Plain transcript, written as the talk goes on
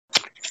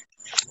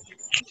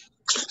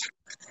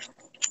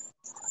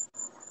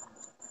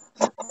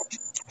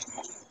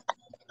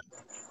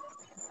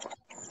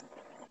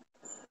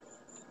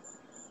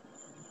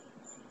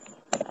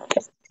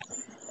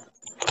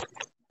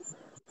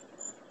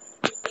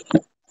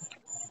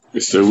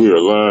It said we are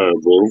live,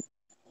 bro.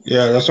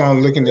 Yeah, that's what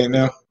I'm looking at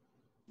now.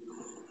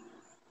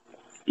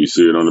 You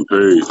see it on the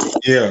page.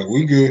 Yeah,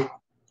 we good.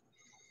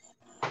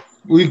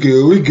 We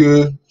good. We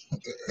good.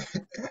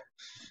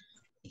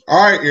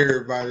 All right,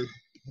 everybody.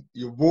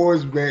 Your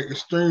boys back,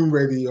 Extreme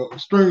Radio,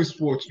 Extreme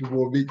Sports, your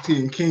boy Big T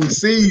and King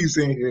Cees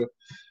in here.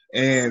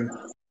 And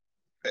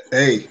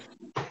hey,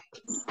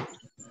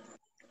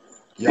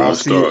 We're y'all gonna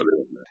see start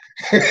it.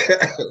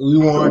 that. We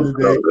We're won gonna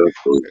start today.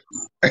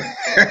 that.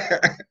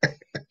 Bro.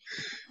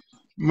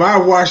 My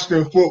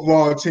Washington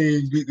football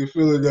team beat the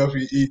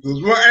Philadelphia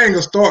Eagles. Well, I ain't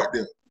gonna start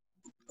there.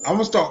 I'm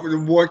gonna start with the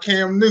boy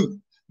Cam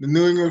Newton, the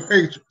New England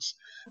Patriots.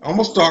 I'm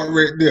gonna start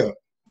right there.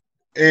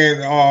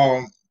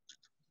 And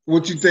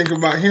what you think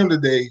about him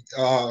today,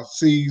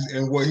 Cees,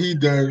 and what he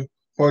done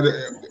for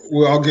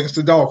against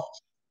the Dolphins?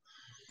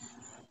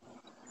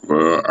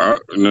 Well,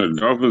 the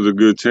Dolphins are a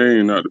good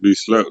team, not to be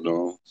slept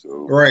on.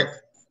 So, Right.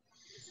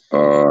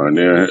 and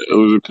then it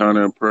was kind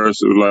of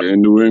impressive. Like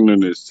in New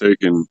England,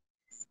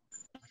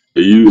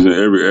 they're using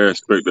every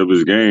aspect of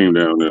his game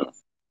down there.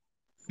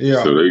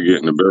 Yeah. So they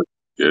getting the best.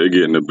 Yeah, they're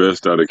getting the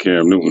best out of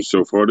Cam Newton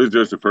so far. This is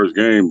just the first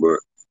game, but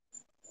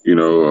you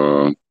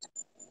know,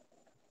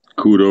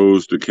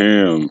 kudos to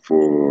Cam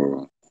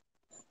for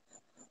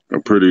a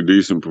pretty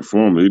decent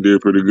performance. He did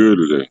pretty good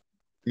today.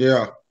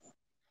 Yeah.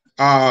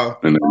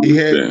 He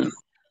had And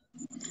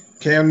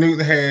Cam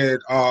Newton had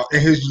in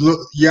his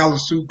yellow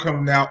suit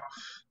coming out.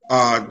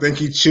 I think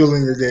he's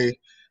chilling today.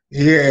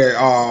 He had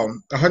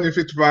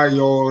 155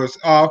 yards,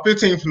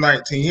 15 for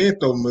 19. He didn't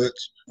throw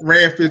much.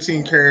 Ran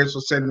 15 carries for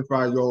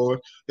 75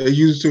 yards. They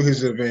used it to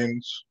his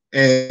advantage.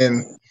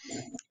 And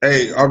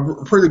hey, a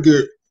pretty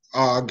good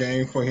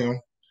game for him.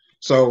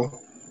 So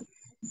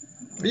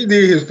he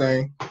did his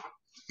thing.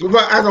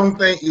 But I don't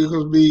think it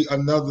will be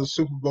another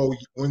Super Bowl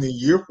winning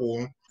year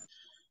for him,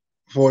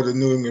 for the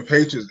New England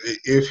Patriots.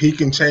 If he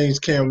can change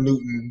Cam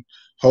Newton's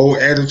whole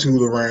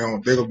attitude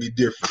around, they'll be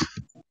different.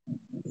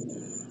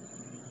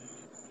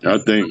 I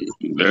think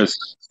that's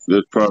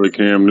probably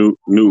Cam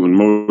Newton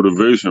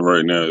motivation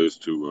right now is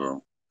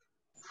to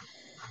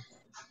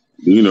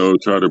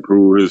try to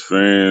prove his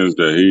fans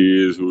that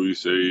he is who he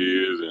say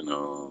he is and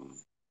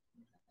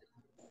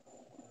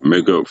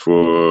make up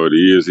for the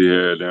years he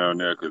had down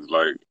there. Because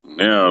like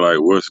now, like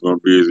what's gonna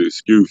be his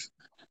excuse?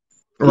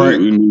 We, Right.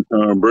 we knew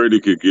Tom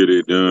Brady could get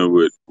it done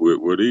with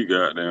what he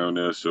got down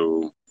there.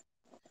 So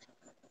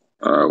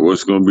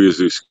what's gonna be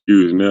his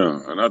excuse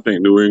now? And I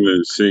think New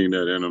England's seen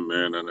that in him,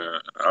 man. And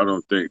I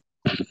don't think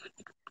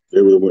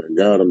they would have went and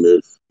got him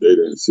if they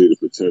didn't see the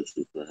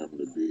potential for him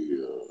to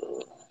be a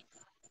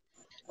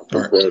All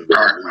right.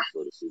 competitor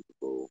for the Super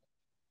Bowl.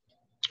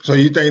 So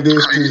you think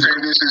this is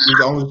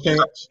his only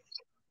chance?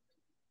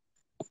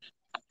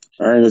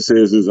 I ain't gonna say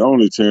it's his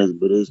only chance,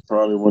 but it's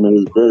probably one of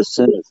his best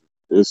chances.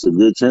 It's a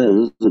good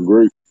chance. It's a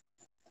great.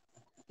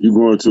 You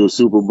going to a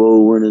Super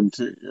Bowl winning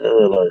team?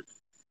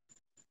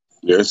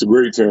 Yeah, it's a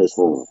great chance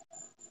for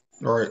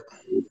All right.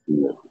 him.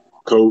 Yeah.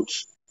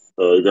 Coach,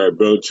 you got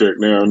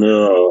Belichick down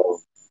there.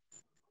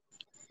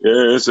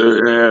 Yeah,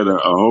 it had a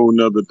whole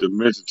nother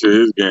dimension to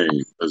his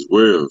game as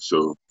well.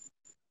 So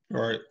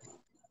All right.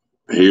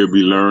 he'll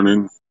be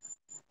learning.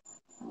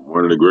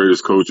 One of the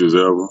greatest coaches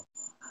ever,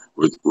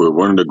 with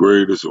one of the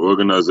greatest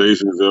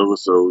organizations ever.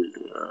 So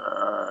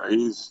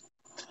he's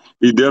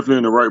definitely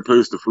in the right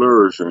place to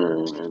flourish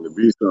and to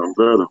be something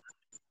better.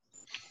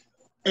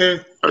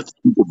 And A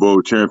Super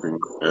Bowl champion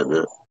at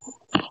that.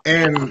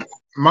 and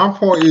my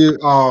point is,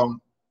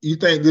 you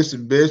think this is the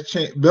best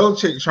chance?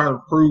 Belichick trying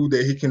to prove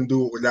that he can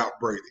do it without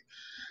Brady.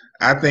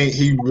 I think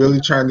he really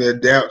trying to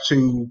adapt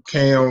to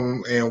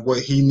Cam and what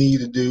he need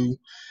to do,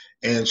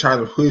 and try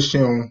to push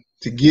him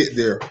to get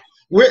there.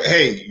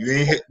 Hey, you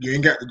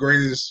ain't got the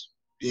greatest,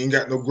 you ain't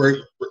got no great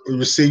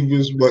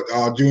receivers, but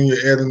Junior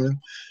Edelman,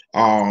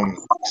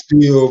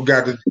 still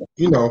got to,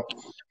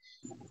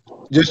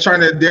 just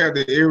trying to adapt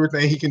to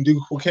everything he can do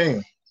for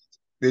Cam.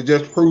 They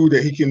just prove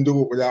that he can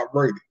do it without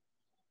Brady.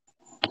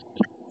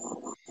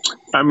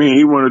 I mean,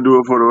 he want to do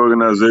it for the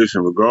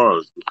organization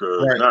regardless,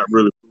 because Right. not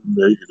really proving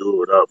that he can do it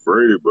without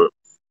Brady, but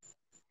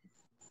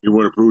he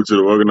want to prove to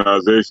the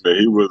organization that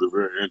he was a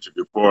very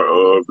intricate part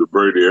of the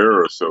Brady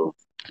era. So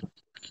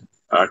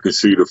I could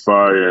see the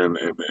fire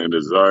and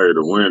desire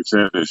to win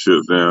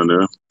championships down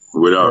there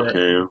without Right.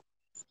 Cam.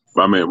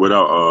 I mean,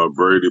 without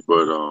Brady,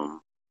 but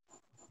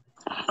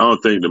I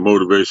don't think the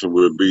motivation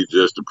would be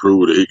just to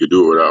prove that he could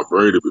do it without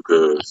Brady,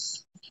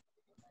 because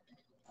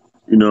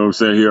you know what I'm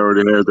saying, he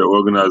already has that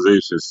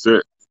organization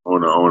set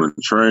on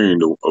a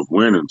train of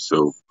winning.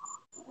 So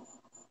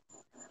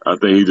I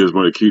think he just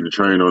want to keep the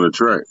train on the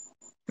track,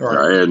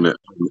 Right. adding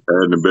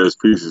the best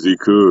pieces he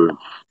could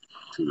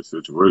to the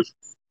situation.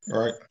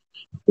 Right.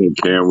 I think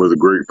Cam was a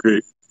great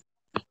pick.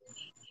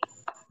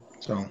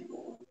 So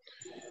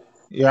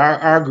yeah,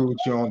 I agree with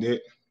you on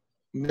that.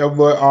 No,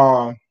 but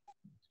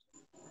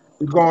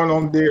we're going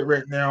on there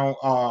right now.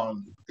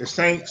 The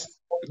Saints.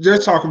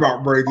 Just talk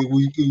about Brady.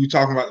 We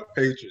talking about the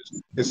Patriots.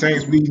 The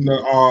Saints beating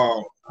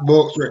the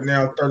Bucks right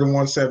now,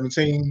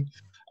 31-17.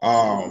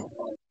 Um,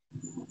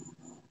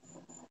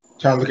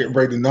 Trying to look at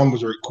Brady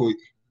numbers real quick.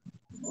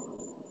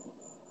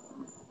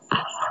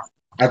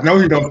 I know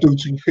he don't threw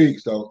 2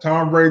 picks though.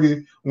 Tom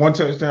Brady, 1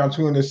 touchdown,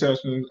 2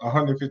 interceptions,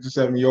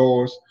 157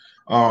 yards.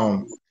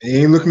 He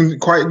ain't looking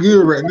quite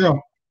good right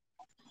now.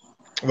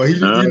 But he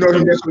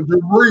messed with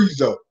Drew Brees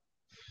though.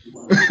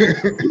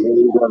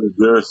 You got to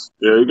adjust.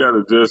 Yeah, you got to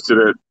adjust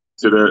to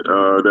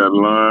that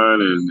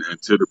line and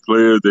to the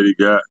players that he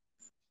got.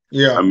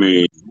 Yeah. I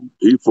mean,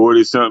 he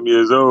 40-something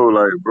years old.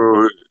 Like,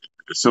 bro,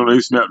 as soon as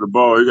he snapped the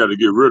ball, he got to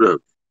get rid of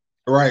it.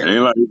 Right. It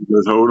ain't like he can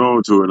just hold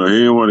on to it. Like, he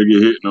didn't want to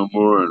get hit no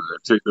more and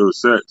take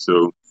those sacks.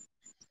 So,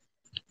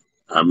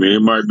 I mean,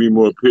 it might be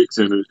more picks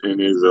in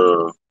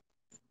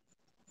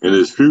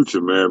his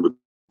future, man,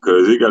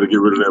 because he got to get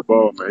rid of that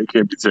ball, man. He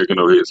can't be taking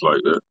no hits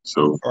like that.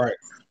 So, right.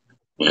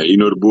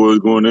 And the boys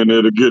going in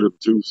there to get him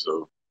too.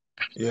 So,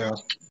 yeah.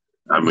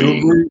 I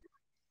mean,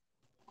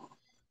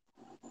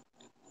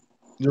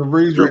 Drew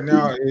Brees right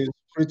now is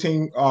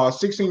 16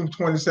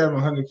 27,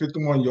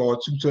 151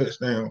 yards, 2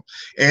 touchdowns.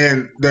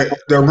 And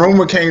the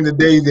rumor came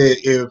today that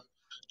if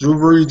Drew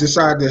Brees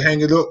decided to hang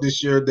it up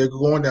this year, they're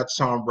going after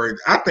Tom Brady.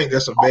 I think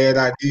that's a bad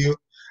idea.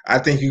 I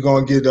think you're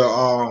going to get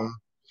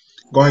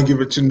going to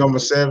give it to number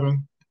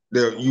 7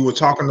 that you were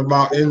talking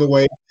about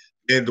anyway.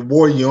 And the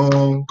boy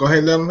young, go ahead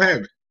and let him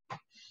have it.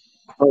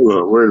 Hold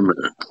on, wait a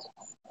minute.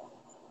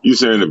 You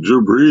saying if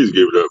Drew Brees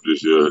give it up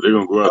this year, they're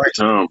gonna go after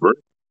Tom Brady?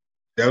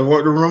 That's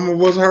what the rumor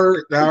was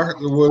heard. That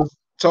was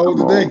told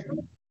today.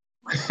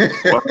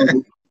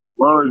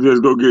 Why don't you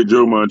just go get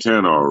Joe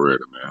Montana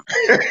already, man?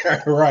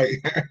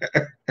 Right.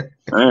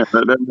 Man, let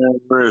that man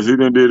impressed. He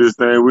done did his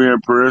thing. We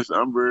impressed.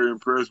 I'm very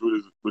impressed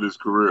with his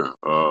career.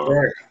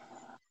 Right.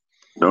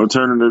 Don't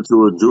turn it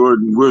into a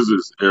Jordan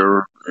Wizards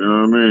era. You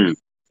know what I mean?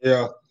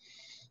 Yeah.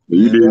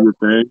 You did your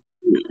thing.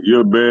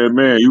 You're a bad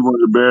man. You one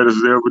of the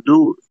baddest to ever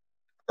do it.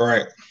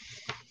 Right.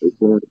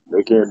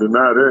 They can't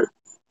deny that.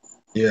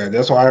 Yeah,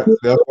 that's what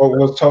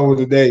was told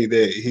today,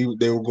 that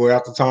they will go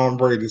after Tom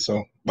Brady.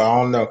 So, but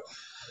I don't know.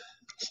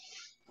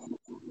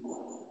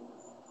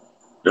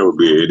 That would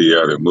be an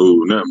idiotic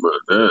move. Nothing but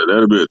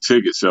that'll be a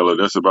ticket seller.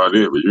 That's about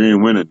it. But you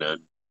ain't winning that.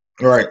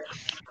 Right.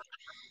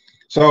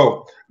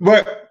 So,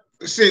 but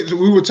since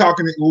we were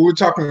talking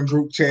in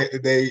group chat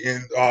today,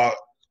 and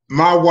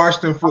my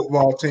Washington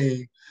football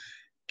team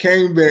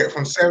came back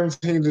from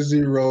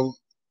 17-0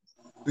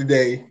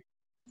 today,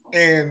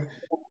 and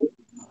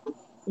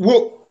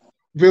whoop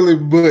Billy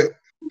Butt.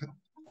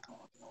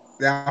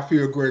 That I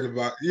feel great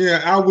about.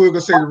 Yeah, I will go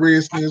say the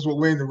Redskins, but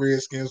we ain't the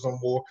Redskins no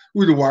more.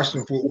 We the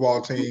Washington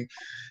football team,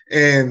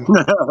 and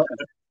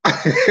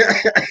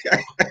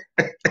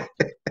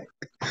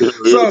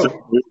so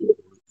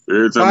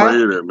every time I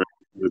hear that, man,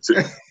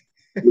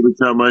 every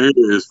time I hear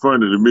it, it's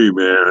funny to me,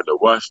 man. The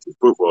Washington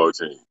football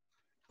team,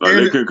 like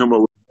they couldn't come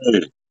up with a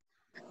name.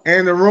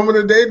 And the rumor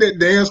today that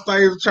Dan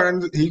Snyder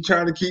trying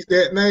to keep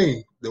that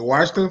name, the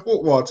Washington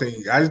football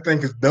team. I just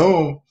think it's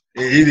dumb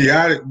and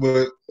idiotic,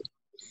 but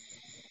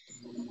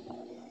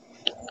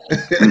they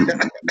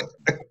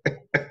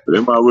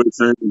might well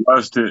change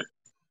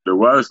the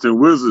Washington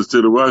Wizards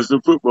to the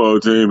Washington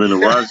football team, and the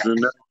Washington,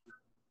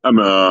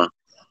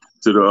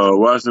 to the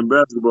Washington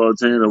basketball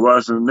team, the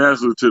Washington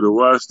Nationals to the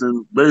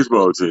Washington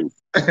baseball team.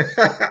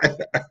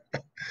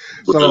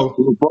 So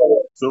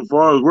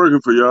far it's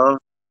working for y'all.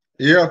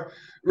 Yeah.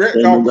 Go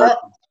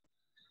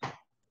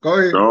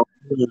ahead. So,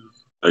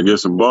 I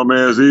guess some bum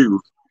ass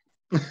Eagles.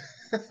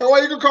 Why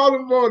you gonna call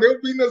them bum? They'll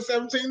be in the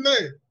 17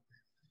 days.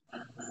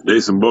 They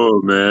some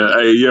balls, man.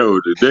 Hey, yo,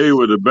 today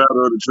was the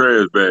battle of the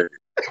trash bag.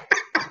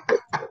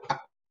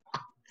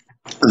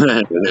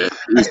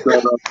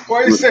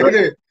 Why you say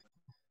that?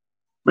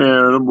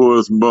 Man, them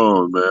boys some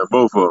bums, man.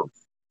 Both of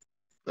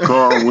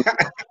them.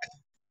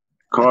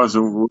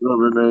 Carson,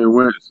 whatever his name,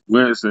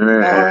 Wentz,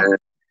 and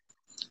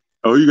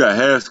oh, you got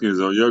Haskins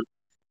on your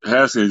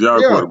Haskins,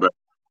 y'all quarterback.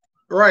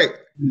 Right.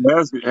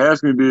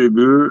 Haskins did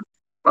good.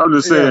 I'm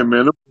just saying,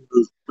 man, them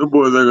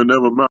boys ain't gonna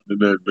never mount to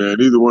that, man.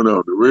 Either one of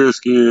them. The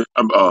Redskins,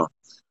 the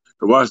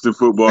Washington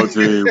football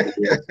team,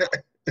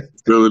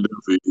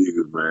 Philadelphia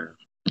Eagles, man.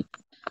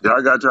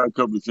 Y'all got y'all a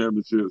couple of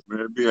championships,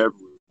 man. Be happy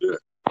with that.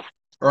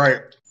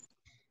 Right.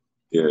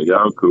 Yeah,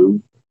 y'all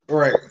cool.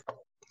 Right.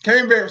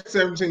 Came back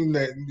 17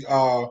 that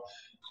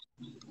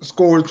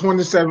scored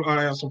 27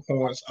 unanswered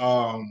points.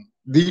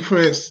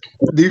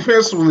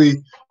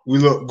 Defensively, we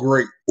look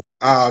great.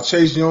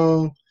 Chase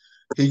Young,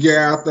 he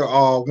got after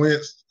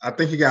Wentz. I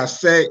think he got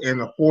sacked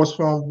and a forced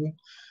fumble.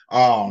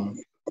 I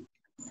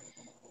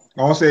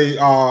want to say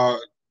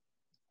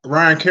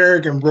Ryan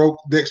Kerrigan broke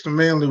Dexter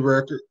Manley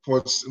record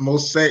for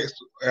most sacks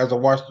as a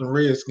Washington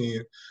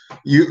Redskin.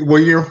 Were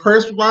you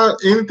impressed by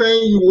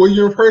anything? Were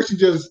you impressed? You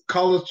just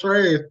call us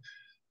trash.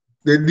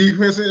 The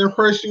defense didn't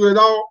impress you at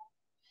all?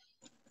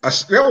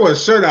 That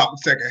was a shutout in the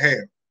second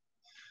half.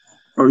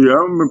 Oh yeah,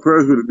 I'm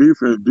impressed with the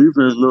defense.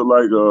 Defense looked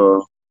like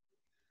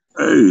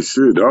hey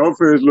shit. The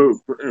offense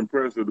looked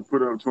impressive to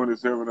put up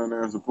 27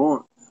 unanswered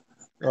points.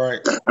 All right.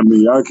 I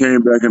mean, y'all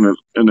came back in the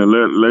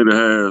later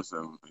halves,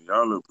 and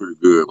y'all look pretty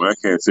good. But I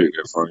can't take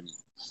that from you.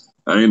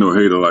 I ain't no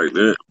hater like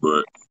that,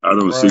 but I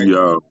don't see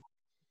y'all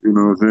You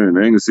know what I'm saying? I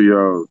ain't gonna see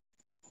y'all.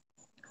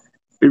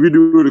 If you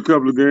do it a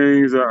couple of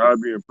games,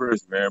 I'd be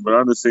impressed, man. But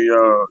I done seen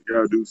y'all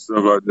do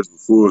stuff like this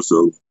before,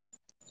 so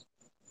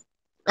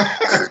I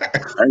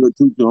ain't gonna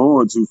toot your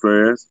horn too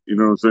fast. You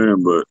know what I'm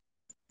saying? But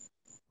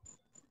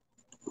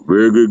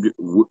very good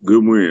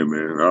win,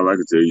 man. All I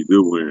can tell you,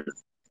 good win.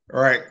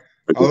 Right.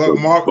 Against Hold up,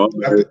 a Mark. bum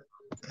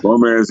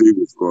ass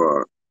Eagles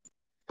squad.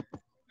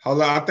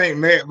 Hold up. I think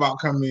Matt about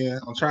to come in.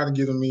 I'm trying to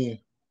get him in.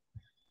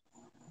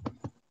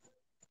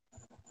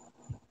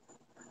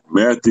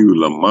 Matthew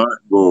Lamont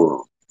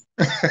Gore.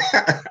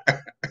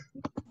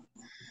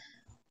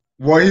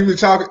 Boy, he been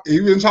talking. He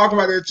been talking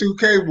about that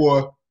 2K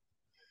boy.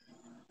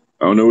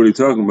 I don't know what he's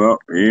talking about.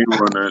 He ain't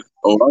run that.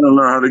 Oh, I don't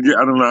know how to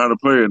I don't know how to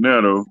play it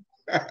now though.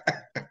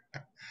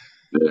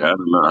 Yeah, I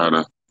don't know how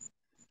to.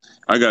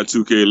 I got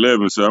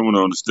 2K11, so I went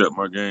on to step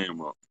my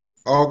game up.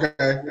 Okay.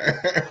 I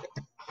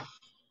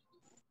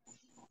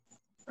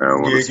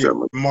don't want to Get step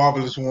my.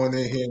 Marvelous one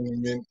in here in a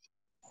minute.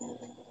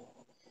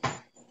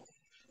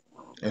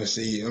 Let's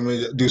see. Let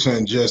me do some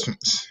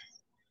adjustments.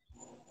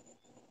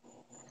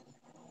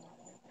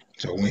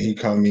 So when he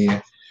come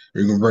in,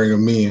 we can bring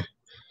him in. What you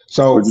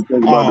So think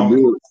about the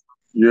Bills?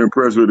 You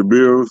impressed with the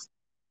Bills?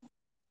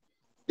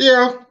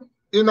 yeah,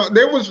 they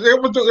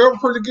were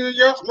pretty good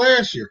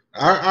last year.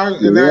 Yeah,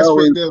 And I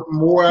expect that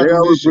more out they of them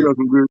always this put year. up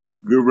some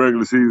good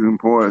regular season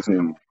points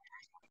and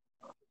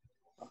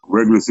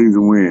regular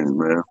season wins,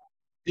 man.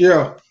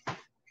 Yeah,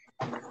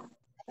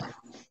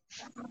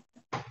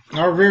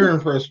 I'm very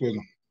impressed with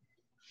them.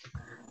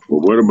 But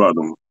what about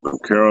them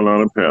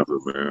Carolina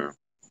Panthers, man?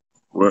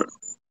 What?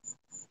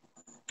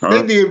 They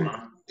Huh? did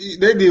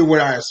they did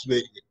what I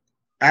expected.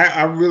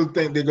 I really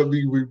think they're gonna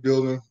be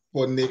rebuilding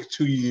for the next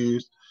 2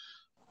 years.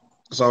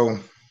 So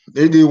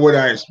they did what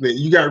I expected.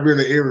 You got rid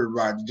of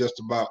everybody just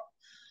about.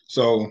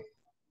 So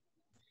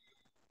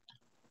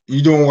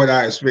you're doing what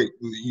I expect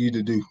you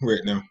to do right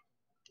now.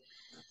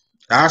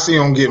 I see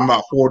them getting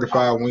about 4 to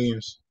 5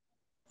 wins.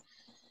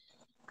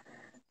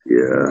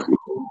 Yeah,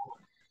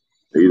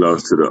 he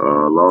lost to the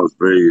Las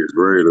Vegas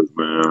Raiders,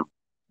 man.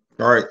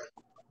 All right.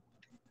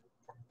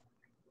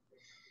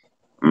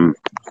 Mm.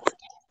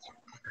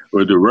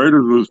 But the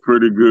Raiders was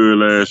pretty good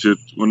last year.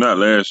 Well, not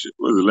last year.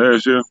 Was it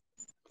last year?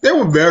 They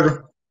were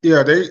better.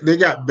 Yeah, they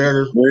got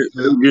better.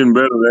 They were getting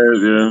better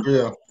last year.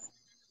 Yeah.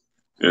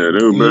 Yeah,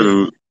 they were Yeah.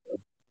 better.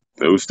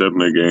 They were stepping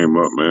their game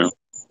up, man.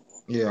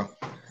 Yeah.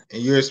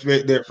 And you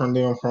expect that from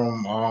them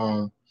from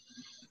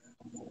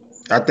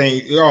I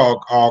think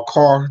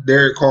Carr,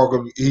 Derek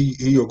Carr,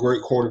 he a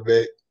great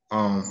quarterback.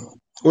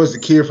 What's the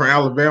kid from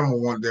Alabama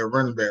wanted their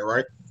running back,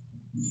 right?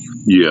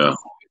 Yeah.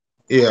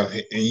 Yeah,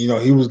 and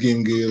he was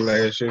getting good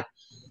last year.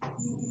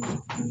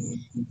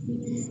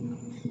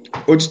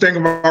 What you think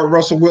about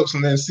Russell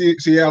Wilson and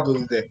Seattle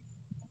today?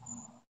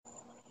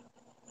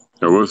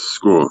 And what's the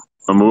score?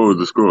 What was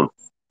the score?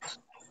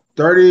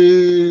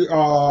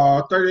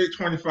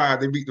 38-25,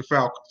 they beat the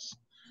Falcons.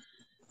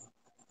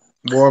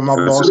 Boy, my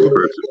That's boss could.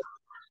 impressive.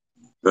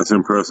 That's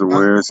impressive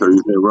win. So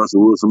you think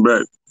Russell Wilson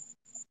back?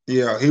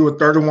 Yeah, he was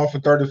 31 for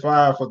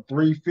 35 for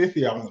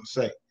 350, I want to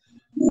say.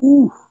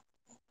 Ooh.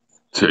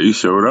 So he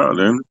showed out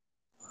then.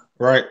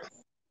 Right.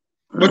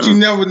 But Yeah. you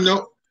never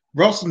know.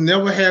 Russell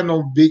never had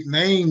no big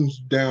names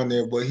down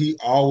there, but he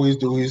always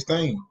do his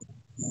thing.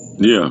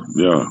 Yeah,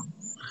 yeah.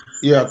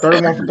 Yeah,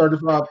 31 for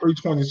 35,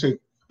 322,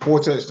 4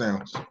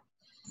 touchdowns.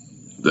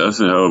 That's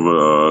a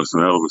hell of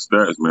some hell of a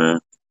stats, man.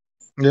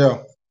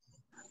 Yeah.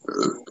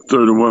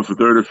 31 for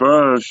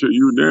 35. Shit,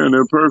 you were down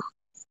there perfect.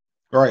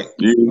 Right.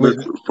 You ain't With,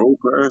 missed 4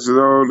 passes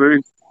all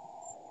day.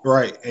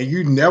 right. And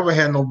you never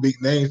had no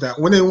big names down.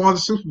 When they won the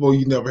Super Bowl,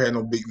 you never had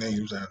no big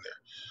names down there.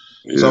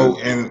 Yeah. So,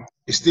 and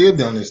it's still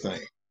done this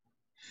thing.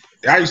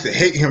 I used to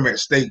hate him at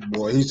State,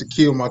 boy. He used to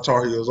kill my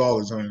Tar Heels all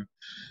the time.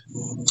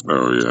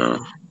 Oh yeah.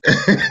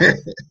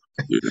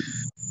 Yeah.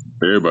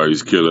 Everybody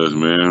used to kill us,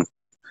 man.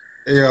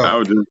 I Yeah.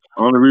 was just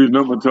only reason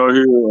I'm a Tar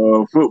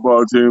Heel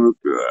football team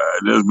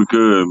that's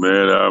because,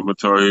 man, I'm a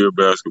Tar Heel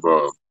basketball.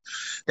 All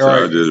So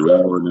I right. just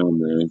ride with them,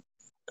 man.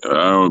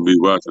 I don't be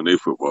watching their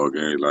football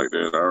games like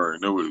that. I already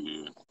know what it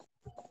is.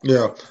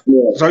 Yeah.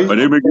 Yeah. So, But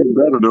they been getting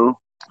better though.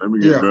 They been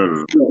getting yeah.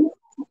 better.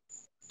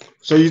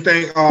 So you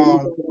think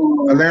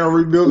Atlanta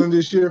rebuilding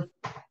this year?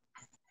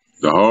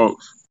 The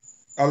Hawks.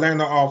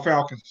 Atlanta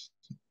Falcons.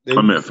 I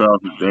meant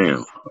Falcons.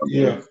 Damn.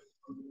 Yeah.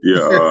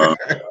 Yeah.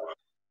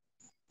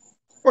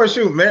 Well,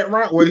 shoot, Matt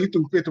Ryan. Well, he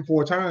threw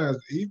 54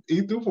 times. He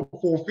threw for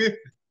 450.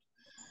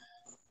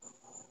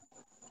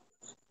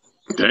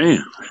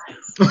 Damn.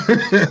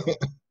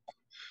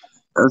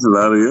 That's a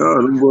lot of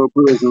yards. Them boys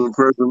put up some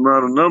impressive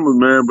amount of numbers,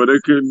 man, but they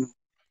couldn't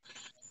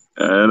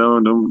add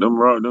on. Them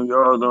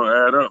yards don't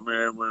add up,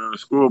 man, when the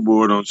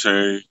scoreboard don't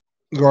change.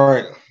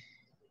 Right.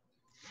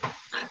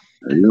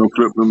 And you don't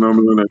flip them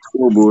numbers on that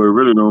scoreboard, it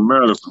really don't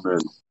matter for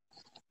nothing.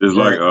 Just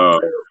like Right.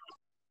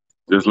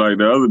 just like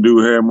the other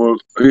dude had more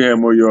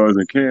yards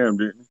than Cam,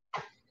 didn't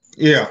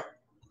Yeah.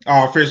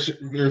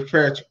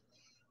 Fitzpatrick.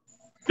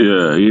 he?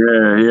 Yeah,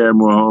 he had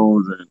more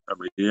homes and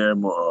he had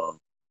more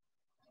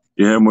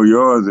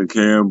yards than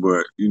Cam,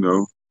 but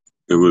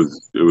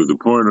was the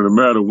point of the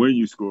matter when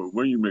you score,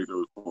 when you make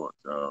those points,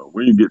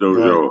 when you get those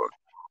Right. yards.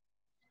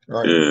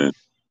 Right. And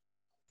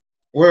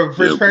well, yeah,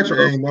 Fitzpatrick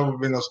ain't never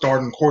been a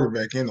starting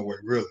quarterback anyway,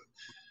 really.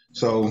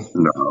 So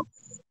no,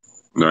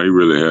 he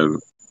really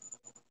hasn't.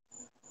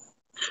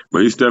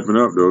 But he's stepping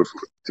up though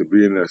to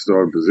be in that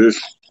starting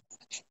position.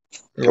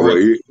 right. Well,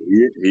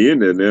 he in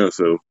there now,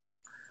 so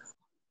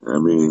I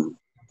mean,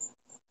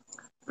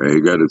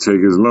 he got to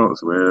take his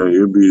lumps, man.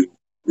 He'll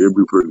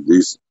be pretty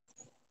decent.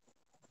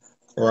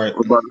 Right.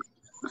 What about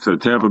so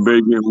Tampa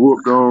Bay getting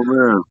whooped on,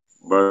 man,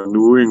 by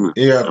New England?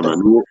 Yeah. I mean,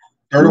 New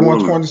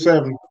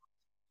 31-27.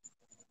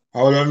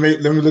 Oh, let me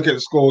look at the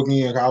score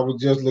again. I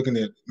was just looking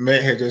at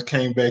Matt had just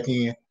came back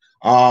in.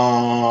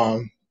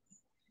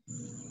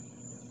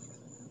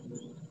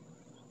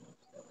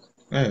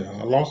 Man,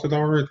 I lost it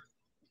already.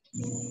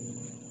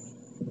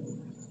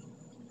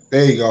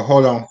 There you go.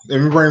 Hold on.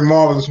 Let me bring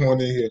Marvelous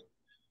one in here.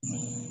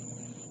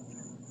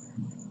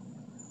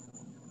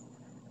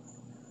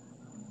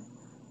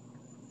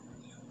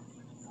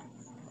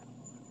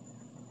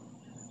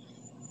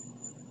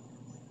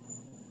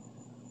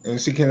 Let me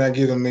see, can I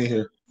get him in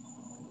here?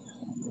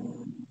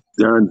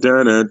 Dun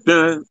dun dun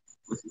dun.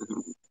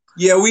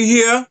 Yeah, we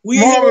here.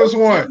 Marvelous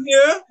one.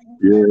 Yeah.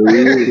 Yeah.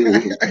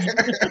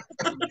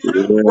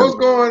 What's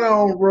going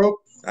on, bro?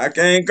 I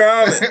can't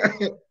call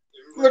it.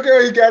 Look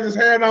how he got his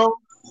hat on.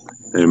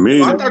 And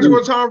me, I thought you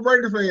were a Tom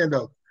Brady fan,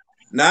 though.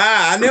 Nah,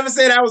 I never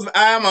said I was.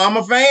 I'm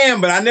a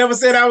fan, but I never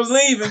said I was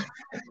leaving.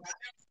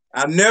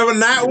 I never,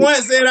 not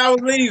once, said I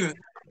was leaving.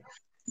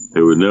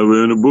 it was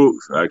never in the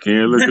books. I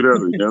can't look it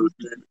up. You never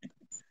seen it.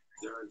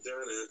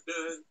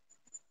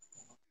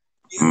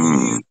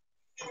 Mm.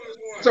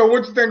 So,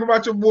 what you think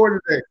about your boy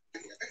today?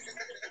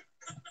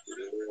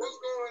 What's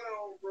going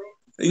on, bro?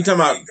 You talking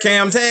about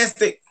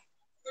Camtastic?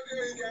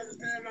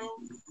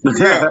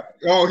 Yeah.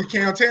 Oh, he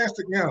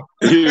fantastic now.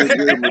 He didn't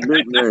give him a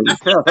nickname.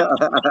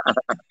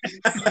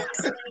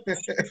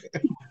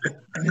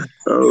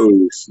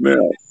 Oh snap!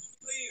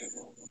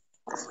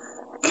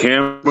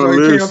 Campbell.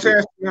 So he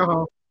fantastic now,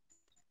 huh?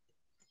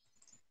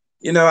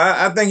 You know,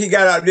 I think he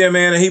got out there,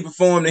 man, and he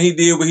performed and he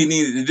did what he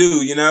needed to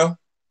do. You know.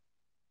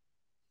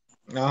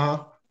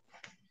 Uh-huh.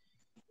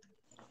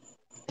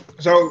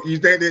 So you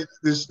think that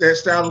that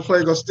style of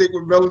play gonna stick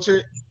with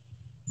Belichick?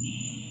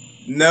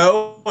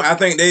 No, I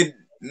think they're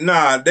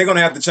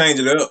gonna have to change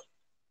it up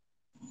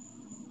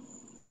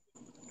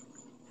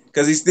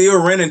because he's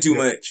still running too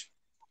much.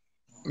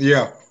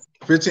 Yeah,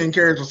 15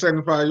 carries for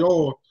 75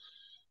 yards.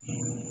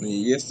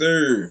 Yes,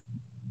 sir.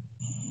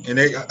 And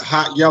that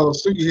hot yellow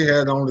suit he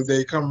had on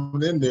today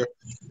coming in there.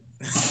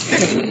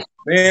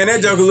 Man,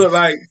 that joker looked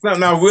like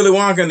something out of Willy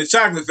Wonka in the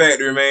Chocolate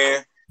Factory,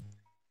 man.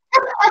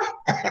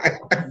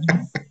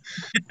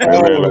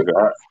 Man, like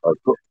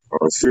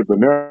a shit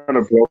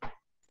banana peel,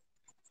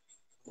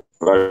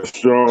 like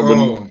strong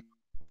banana.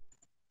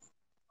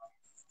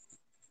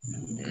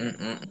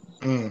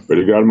 But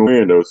he got him a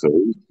win though, so.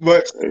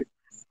 But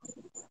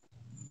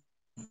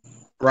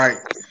right,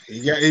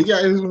 he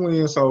got his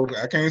win, so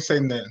I can't say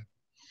nothing.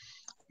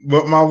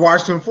 But my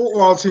Washington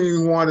football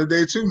team won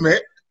today too,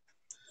 Matt.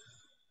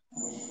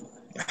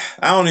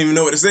 I don't even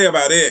know what to say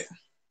about it.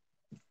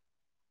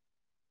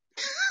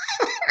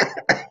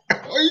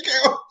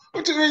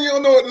 What you mean you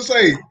don't know what to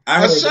say?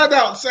 A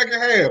shutout second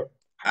half.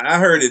 I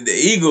heard that the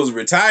Eagles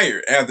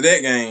retired after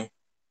that game.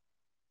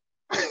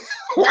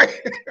 Why?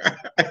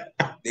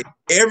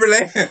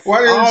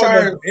 Why they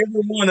retired?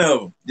 Every one of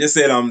them just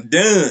said, "I'm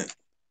done."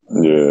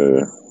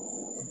 Yeah.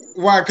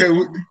 Why?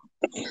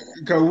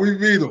 Because we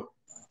beat them.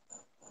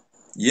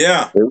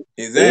 Yeah,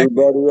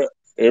 exactly.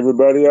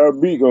 Everybody out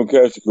beat gonna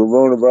catch the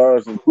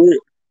coronavirus and quit.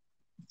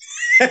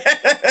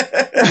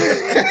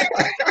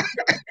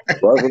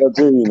 That's what I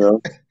tell you,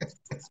 now.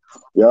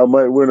 Y'all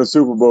might win a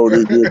Super Bowl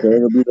this year. There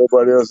ain't gonna be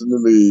nobody else in the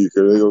league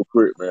because they gonna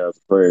quit, man,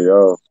 after playing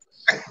y'all.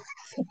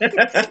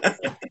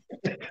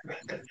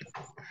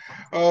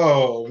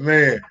 Oh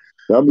man!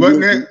 But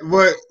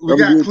we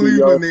got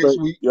Cleveland next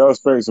week. Y'all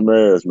spank some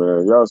ass,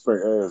 man. Y'all spank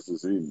ass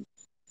this evening.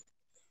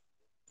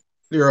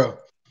 Yeah.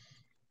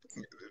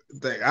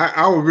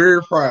 I was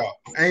very proud.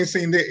 I ain't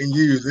seen that in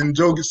years. And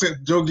since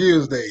Joe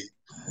Gill's days,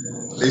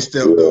 they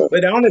stepped up.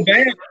 But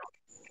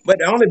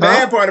the only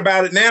bad part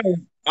about it now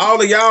is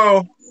all of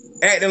y'all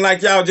acting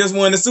like y'all just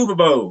won the Super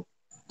Bowl.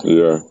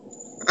 Yeah.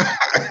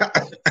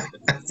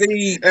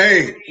 See,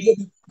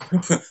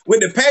 with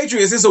the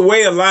Patriots, it's a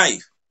way of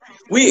life.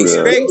 We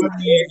expect to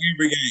win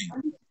every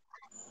game.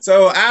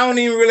 So I don't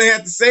even really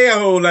have to say a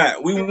whole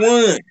lot. We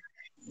won.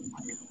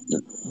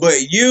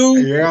 But you,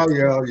 yeah.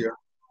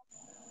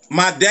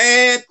 My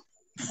dad,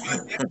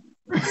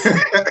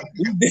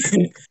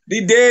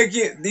 these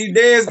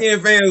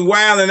Deadskins fans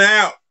wilding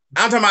out.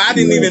 I'm talking about I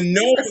didn't even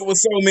know there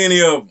was so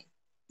many of them.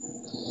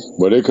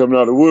 But they coming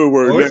out of the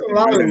woodwork. It's a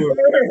lot of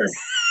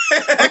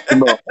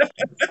them.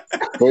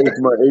 Post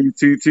my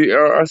ATT.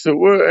 I said,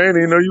 "Well, I didn't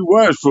even know you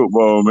watch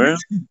football, man."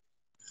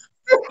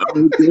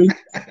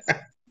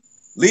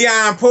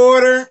 Leon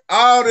Porter,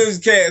 all those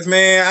cats,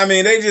 man. I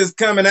mean, they just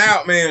coming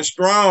out, man,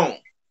 strong.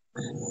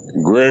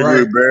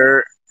 Gregory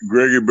Barrett.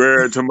 Greggy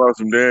Barrett talking about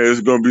some damn.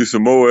 It's gonna be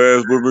some more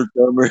ass women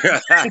coming.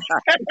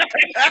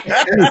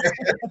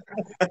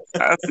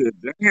 I said,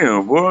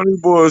 damn, boy, these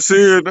boys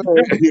serious.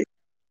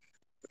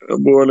 That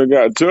boy done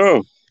got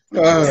tough.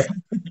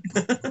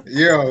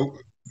 Yeah,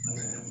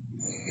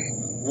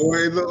 boy,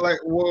 it looked like,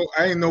 well,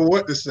 I didn't know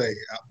what to say.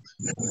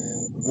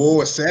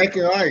 Boy,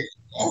 second, like,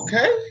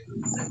 okay.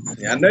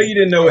 Yeah, I know you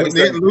didn't know what to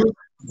say.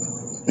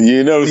 You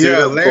ain't never seen Yeah,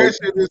 that before. last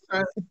year this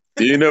time.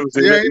 You ain't never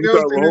seen Yeah, that. you You never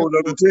thought it was a seen whole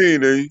that other before.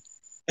 team, eh?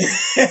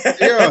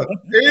 Yeah,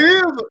 it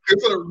is.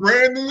 It's a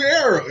brand new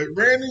era, a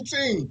brand new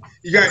team.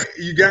 You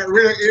got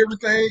rid of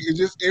everything. It's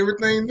just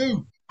everything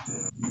new.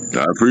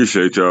 I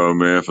appreciate y'all,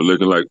 man, for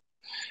looking like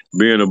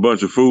being a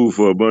bunch of food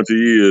for a bunch of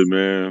years,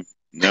 man.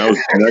 Now y'all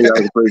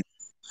can play.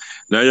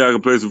 Now y'all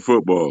can play some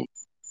football.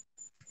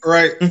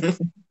 Right. Cause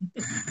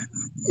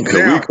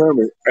we Now,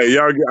 coming. Hey,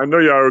 y'all. I know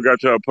y'all already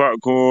got y'all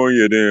popcorn,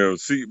 your damn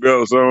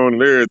seatbelts on,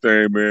 and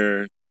everything,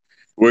 man.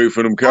 Wait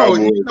for them oh, Cowboys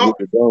to hit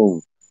the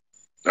dome.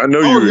 I know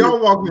oh, you is.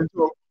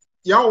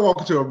 y'all walk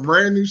into a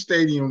brand new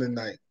stadium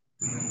tonight,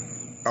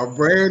 a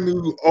brand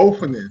new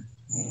opening,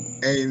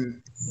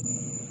 and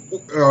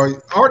are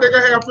they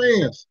gonna have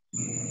fans?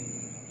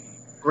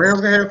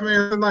 Rams gonna have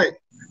fans tonight.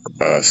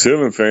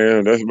 Ceiling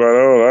fan. That's about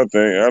all I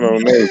think. I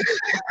don't know.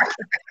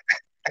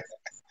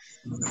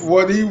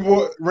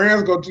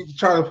 Rams gonna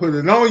try to put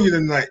it on you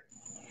tonight?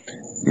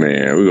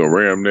 Man, we gonna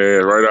ram their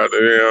ass right out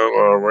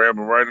there, ram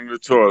them right in the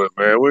toilet,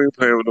 man. We ain't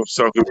playing with them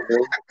suckers, man.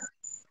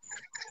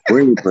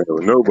 We ain't playing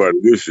with nobody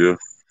this year.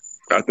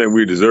 I think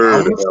we deserve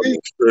I'm to gonna see.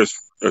 have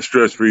a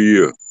stress-free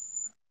year.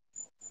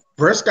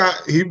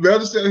 Prescott, he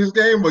better set his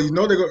game, but you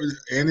know they're going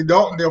to Andy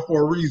Dalton there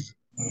for a reason.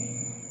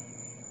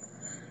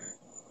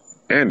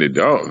 Andy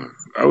Dalton.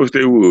 I wish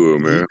they would,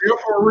 He's man. there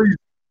for a reason.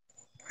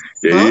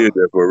 Yeah, he is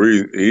there for a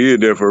reason. He is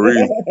there for a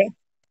reason.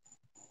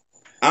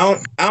 I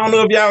don't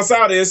know if y'all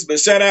saw this, but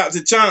shout out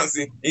to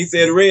Chauncey. He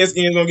said the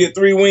Redskins gonna get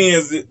 3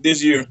 wins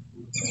this year.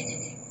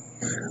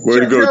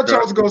 Where'd he go, Tell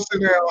Chauncey go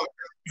sit down.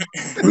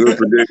 Good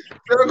prediction.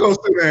 Tell him go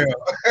sit down.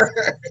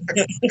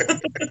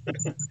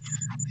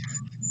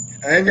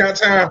 I ain't got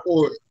time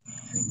for it.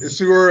 It's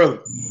too early.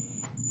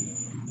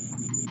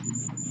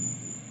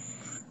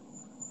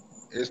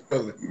 It's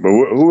early. But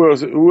who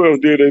else? Who else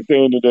did their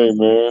thing today,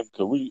 man?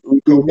 Cause we do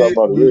talk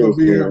about the We're gonna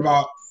be here Redskins.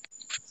 about.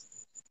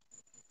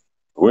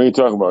 We ain't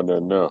talking about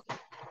nothing now.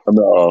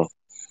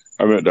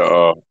 I meant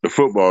the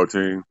football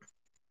team.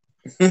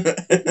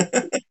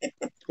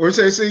 What you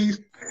say, Cees?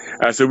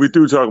 I said we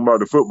do talking about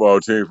the football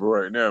team for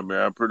right now,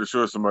 man. I'm pretty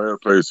sure somebody else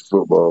plays the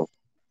football.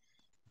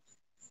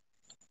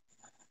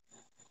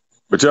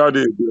 But y'all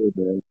did good,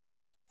 man.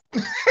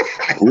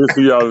 We'll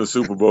see y'all in the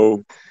Super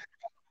Bowl.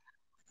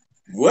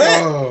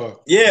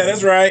 What? Yeah,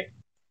 that's right.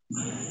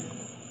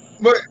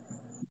 But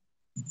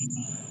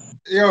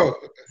yo,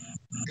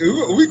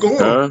 we going?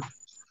 Huh?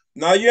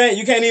 No, you ain't.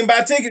 You can't even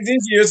buy tickets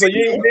this year, so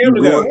you ain't gonna be able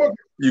to go.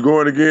 You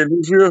going again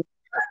this year?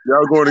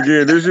 Y'all going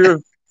again this year?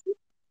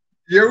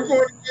 Yeah, we're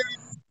going again.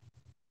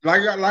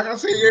 Like I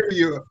say every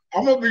year,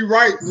 I'm gonna be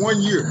right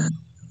 1 year.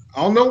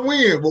 I don't know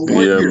when, but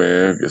 1 year.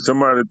 Man.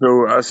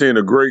 I seen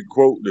a great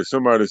quote that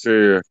somebody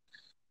said,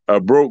 a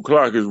broke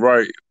clock is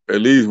right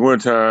at least one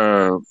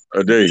time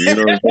a day. You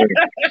know what I'm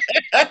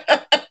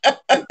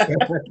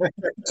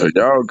saying? So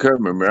y'all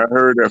coming, man. I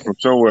heard that from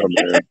somewhere,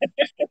 man.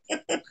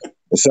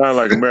 It sounds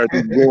like a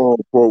Matthew Bourne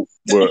quote,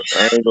 but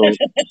I ain't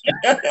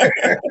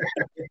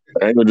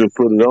gonna just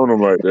put it on them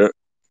like that.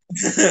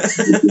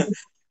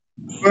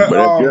 But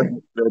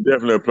that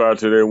definitely applied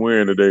to their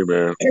win today,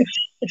 man.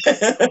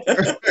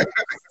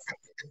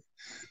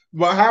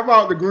 But how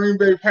about the Green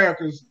Bay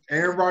Packers?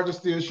 Aaron Rodgers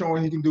still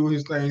showing he can do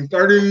his thing.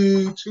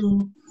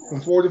 32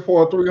 from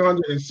 44,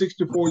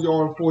 364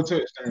 yards, 4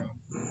 touchdowns.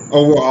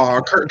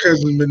 Over Kirk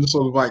Cousins,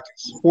 Minnesota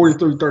Vikings,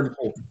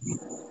 43-34.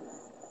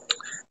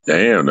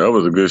 Damn, that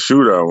was a good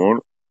shootout,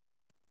 wasn't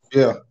it?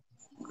 Yeah.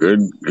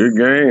 Good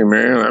game,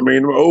 man. I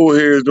mean, the old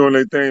heads doing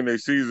their thing. They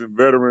seasoned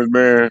veterans,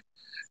 man.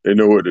 They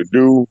know what to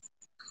do.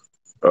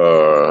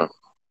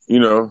 You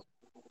know,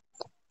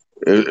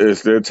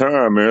 it's their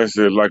time, man. It's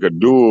like a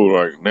duel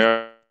right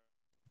now.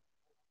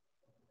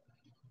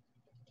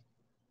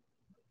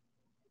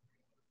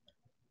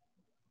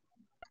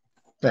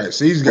 Right,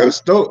 Cees got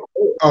stuck.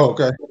 Oh,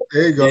 okay.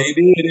 There you go. Yeah, he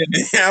did.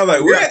 I was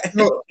like,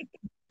 what?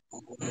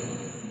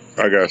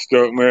 I got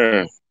stuck,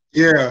 man.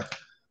 Yeah.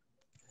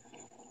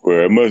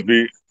 Well, it must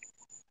be.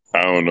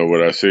 I don't know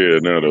what I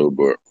said now, though,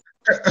 but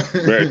back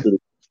to the.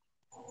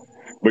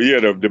 But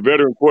yeah, the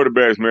veteran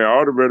quarterbacks, man.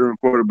 All the veteran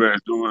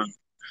quarterbacks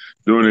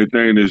doing their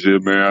thing this year,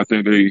 man. I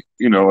think they,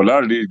 a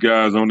lot of these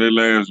guys on their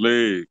last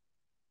leg,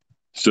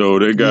 so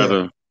they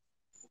gotta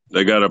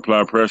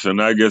apply pressure. And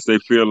I guess they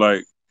feel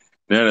like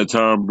now that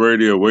Tom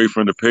Brady away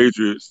from the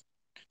Patriots,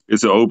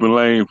 it's an open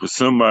lane for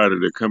somebody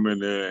to come in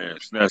there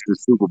and snatch the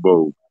Super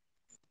Bowl.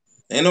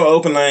 Ain't no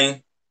open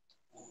lane.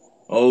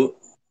 It's an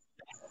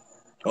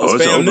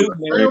open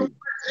lane.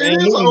 It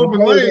is an open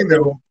lane,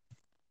 though.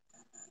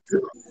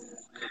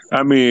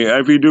 I mean,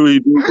 if he do, he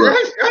do. But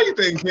how you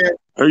think, Ken?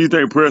 how you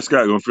think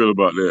Prescott gonna feel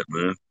about that,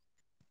 man?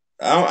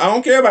 I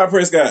don't care about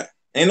Prescott.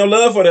 Ain't no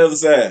love for the other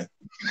side.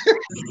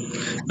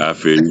 I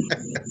feel you.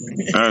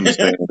 I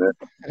understand that.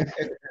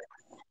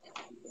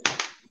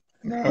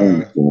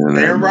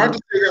 Aaron Rodgers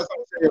still got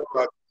something to say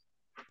about it.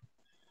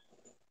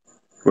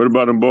 What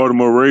about them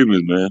Baltimore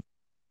Ravens, man?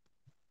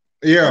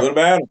 Yeah. What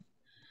about him?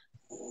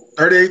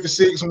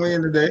 38-6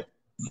 win today.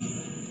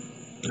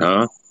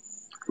 Huh?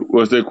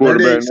 What's their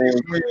quarterback name?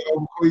 Win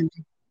over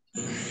Cleveland.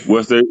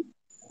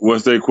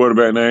 What's their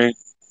quarterback name?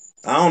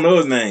 I don't know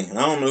his name.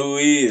 I don't know who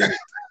he is.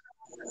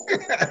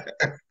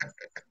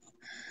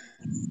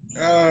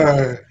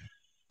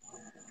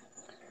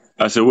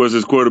 I said, what's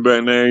his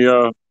quarterback name,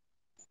 y'all?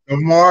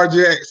 Lamar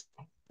Jackson.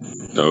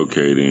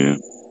 Okay, then.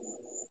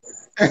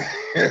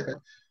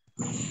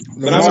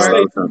 But I'm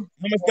gonna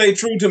stay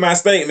true to my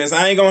statements.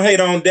 I ain't gonna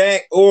hate on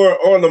Dak or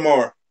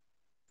Lamar.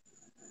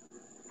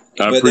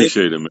 I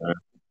appreciate it, man.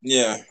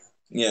 Yeah.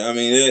 I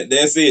mean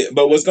that's it.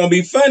 But what's gonna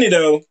be funny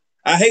though?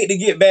 I hate to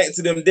get back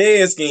to them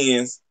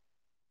Deadskins,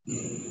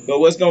 but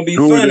what's gonna be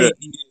funny is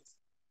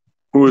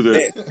who is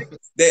that?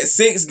 That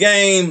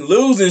 6-game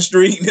losing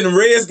streak that the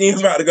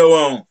Redskins about to go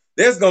on.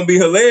 That's gonna be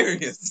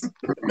hilarious.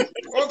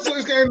 What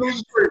 6-game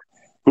losing streak?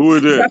 Who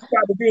is that? That's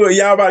about to do it.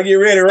 Y'all about to get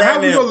ready right now. How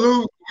we gonna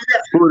lose?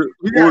 Who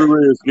the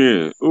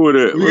Redskins? Who are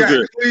that? What's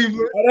that?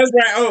 Cleveland. Oh, that's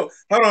right. Oh,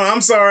 hold on.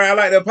 I'm sorry. I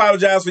like to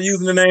apologize for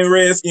using the name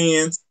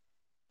Redskins.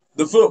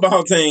 The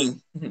football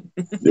team.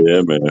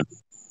 Yeah, man.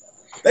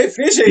 They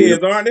fish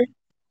heads, aren't they?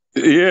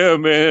 Yeah,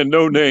 man.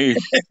 No name.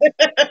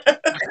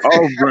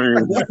 Off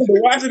brand. The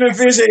Washington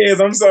fish heads.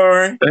 I'm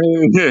sorry.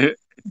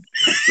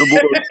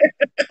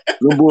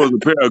 Them boys a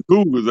pair of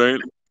cougars,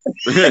 ain't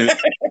it?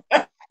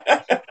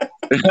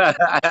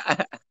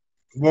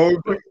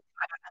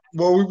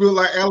 Boy, we built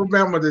like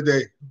Alabama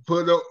today.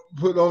 Put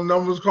on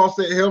numbers across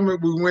that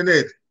helmet, we win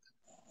it.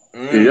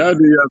 Yeah, y'all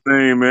do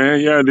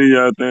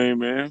y'all thing,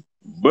 man.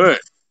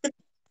 But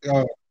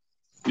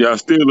y'all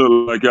still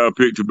look like y'all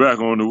picked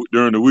tobacco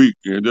during the week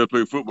and just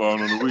play football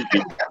on the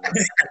weekend.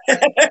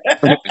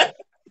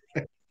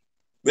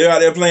 They're out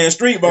there playing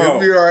street ball. It'll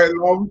be all right.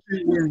 Long as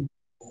we win.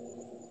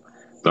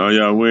 So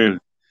y'all win.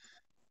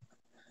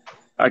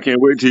 I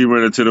can't wait till you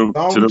run into them.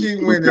 Long as we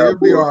keep winning, it'll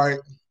be all right.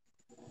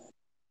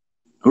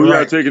 Who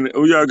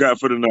y'all got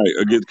for tonight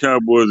against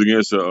Cowboys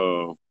against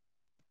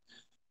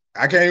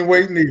I can't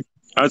wait neither.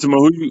 I told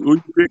who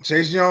you pick?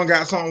 Chase Young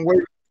got something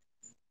waiting.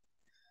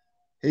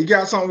 He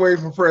got something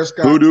waiting from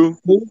Prescott. Who do?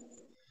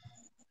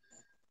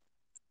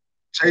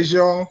 Chase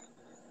Young.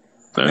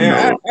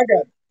 Man,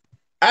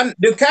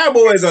 the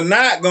Cowboys are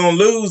not gonna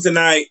lose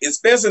tonight,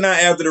 especially not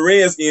after the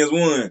Redskins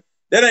won.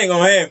 That ain't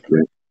gonna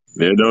happen.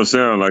 It don't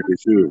sound like it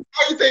should.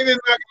 How you think they're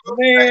not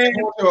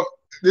gonna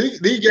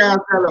These guys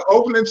got to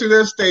open into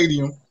their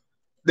stadium.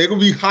 They're gonna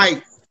be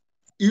hyped.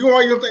 You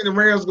don't think the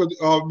Rams gonna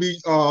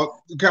beat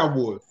the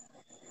Cowboys?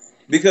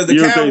 Because the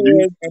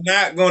Cowboys are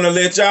not gonna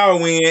let y'all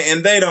win,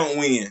 and they don't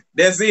win.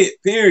 That's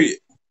it. Period.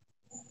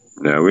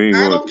 Now we ain't.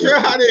 I don't care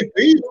how they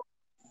feel.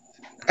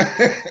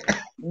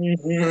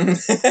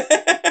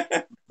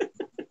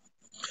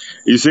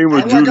 You seen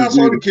what Judas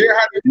did?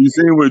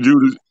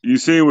 You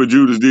seen what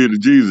Judas did to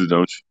Jesus,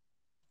 don't you?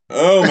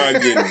 Oh my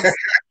goodness!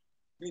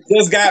 It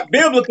just got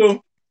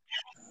biblical.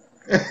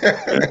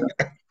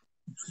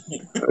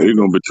 We're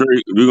gonna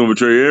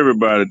betray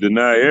everybody,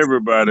 deny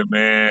everybody,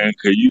 man.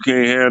 Cause you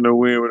can't have no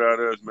win without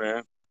us,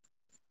 man.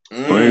 We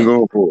ain't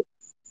going for it.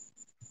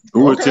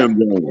 Who is Tim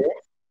Jones?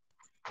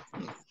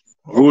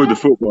 Who is the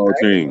football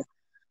team?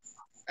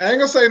 I ain't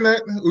gonna say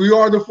nothing. We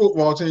are the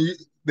football team.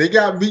 They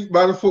got beat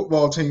by the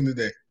football team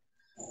today.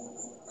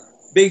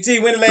 Big T,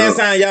 when the last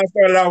time y'all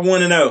started off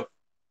 1-0?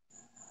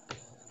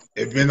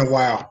 It's been a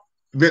while.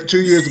 Been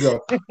 2 years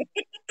ago.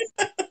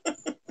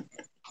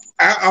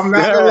 I'm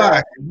not gonna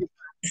lie,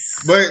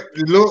 but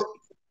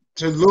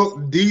to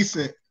look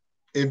decent,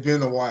 it's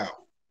been a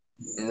while.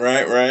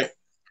 Right.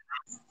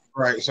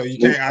 So you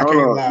can't. I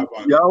can't lie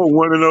about it. Y'all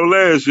were 1-0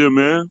 last year,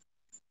 man.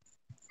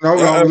 No,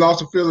 we lost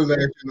to Philly last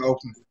year in the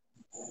opening.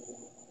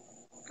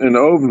 In the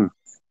opening.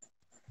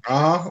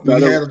 We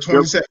had a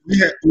 27. We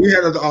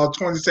had a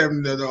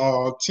 27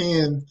 to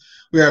 10.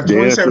 We had a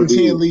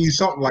 27-10 lead,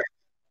 something like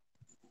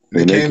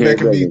that. They came back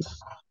and beat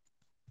us.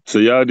 So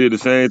y'all did the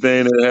same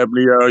thing that happened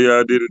to y'all.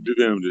 Y'all did it to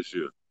them this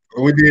year.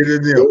 We did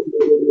it to them.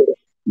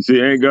 You see,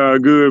 ain't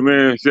God good,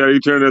 man? See how you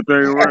turn that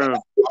thing around?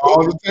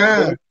 All the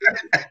time.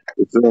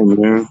 What's up,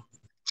 man?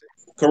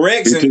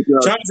 Correction.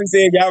 Chauncey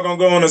said y'all gonna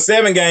go on a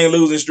 7-game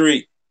losing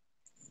streak.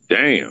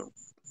 Damn.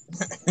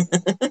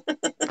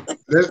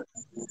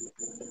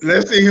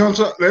 Let's see him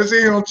talk.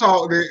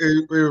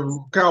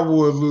 If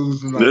Cowboys lose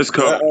tonight. Let's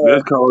call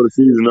the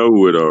season over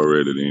with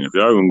already. Then if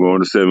y'all gonna go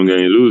on a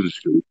 7-game losing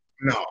streak.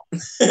 No.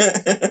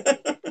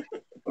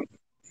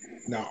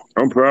 No.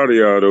 I'm proud of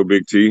y'all though,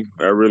 Big T.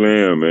 I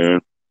really am,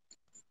 man.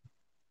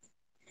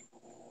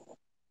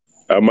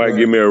 I might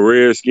give me a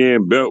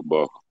Redskin belt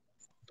buckle.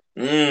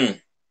 It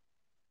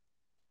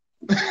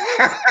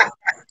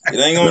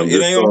ain't gonna hold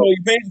your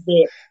pants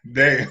up.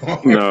 Damn.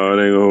 No, it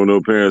ain't gonna hold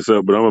no pants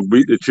up. But I'm gonna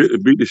beat the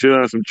shit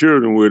out of some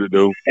children with it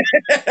though.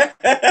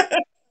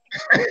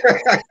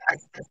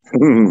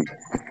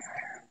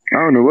 I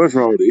don't know what's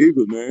wrong with the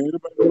Eagles, man.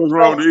 Anybody know what's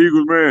wrong with the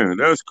Eagles, man?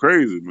 That's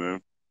crazy,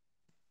 man.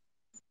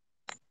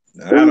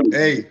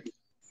 Hey,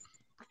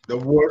 the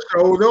boy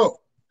showed up.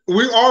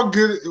 We are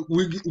good.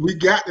 We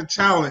got the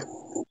talent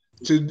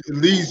to at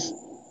least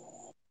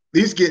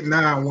get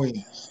 9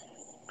 wins.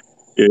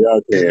 Yeah, y'all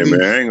At can, man.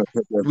 least I ain't gonna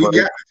take that we from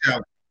you. got the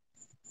talent.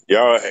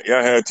 Y'all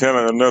had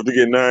talent enough to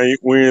get 9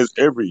 wins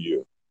every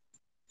year.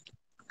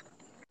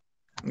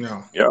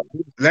 No, Yeah,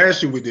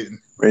 last year we didn't.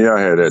 man, y'all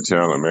had that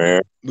talent,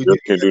 man. We Just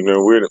didn't. can't do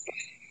nothing with it.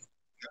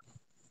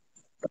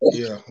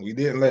 Yeah, we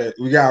didn't let.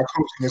 We got our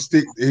coach and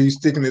stick. He's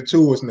sticking it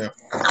to us now.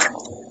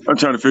 I'm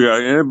trying to figure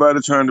out anybody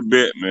trying to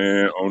bet,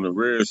 man, on the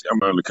Reds.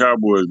 I'm on the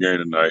Cowboys game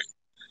tonight.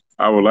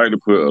 I would like to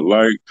put a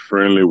light,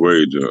 friendly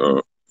wager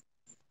up.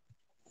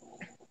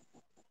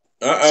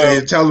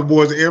 Say, tell the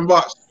boys to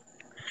inbox.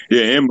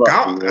 Yeah, inbox.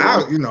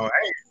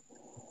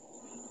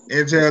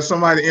 And tell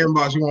somebody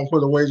inbox you want to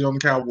put a wager on the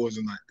Cowboys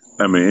tonight.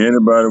 I mean,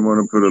 anybody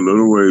want to put a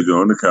little wager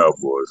on the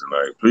Cowboys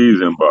tonight? Please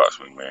inbox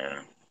me,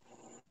 man.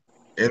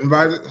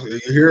 Anybody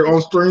here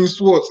on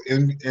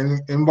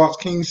Extremesportsw inbox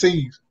King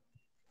Cees.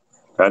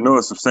 I know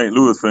it's some St.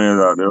 Louis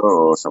fans out there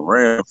or some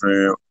Rams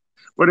fans.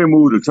 Where they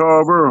moved to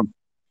Tarboro?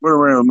 Where the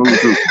Rams moved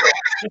to?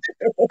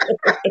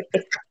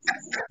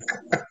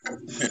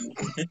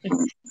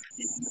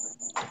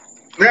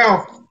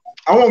 Now,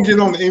 I want to get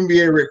on the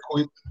NBA real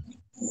quick.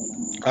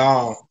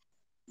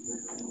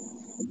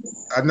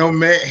 I know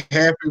Matt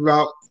happy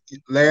about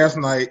last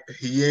night.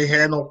 He ain't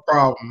had no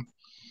problem.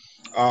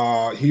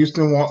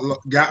 Houston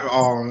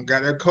got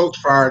their coach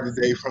fired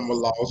today from a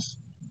loss.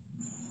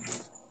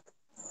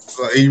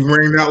 So he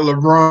ringed out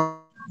LeBron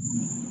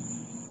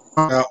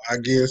out, I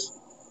guess.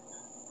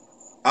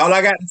 All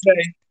I got to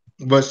say,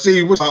 But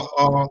see, what's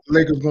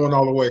Lakers going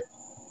all the way?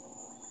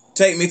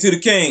 take me to the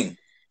king.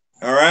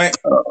 All right.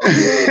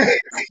 Yeah.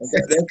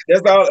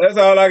 That's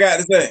all I got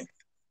to say.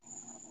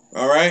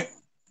 All right.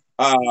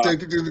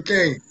 Take it to the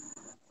king.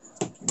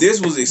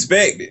 This was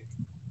expected.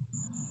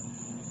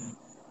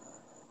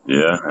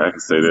 Yeah, I can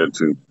say that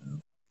too.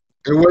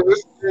 It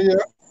was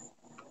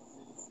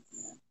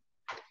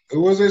It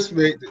was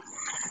expected.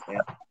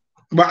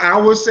 But I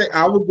would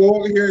go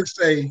over here and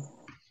say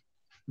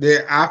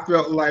that I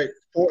felt like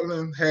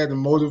Portland had the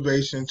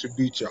motivation to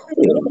beat y'all.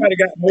 Nobody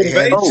got They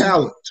had the motivation.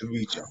 talent to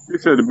beat y'all. You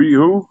said to beat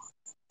who?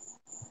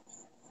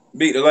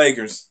 Beat the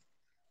Lakers.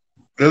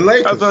 The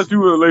Lakers. I thought you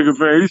were a Laker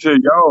fan. You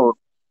said y'all.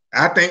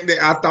 I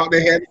thought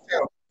they had the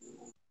talent.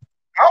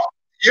 Oh,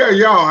 yeah,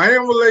 y'all. I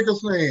am a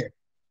Lakers fan.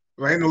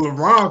 I ain't no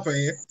LeBron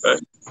fan.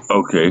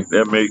 Okay,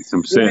 that makes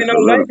some It sense.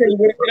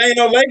 ain't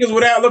no Lakers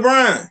without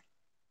LeBron.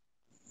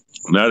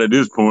 Not at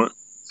this point.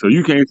 So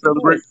you can't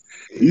celebrate.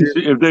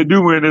 If they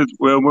do win this,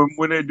 well,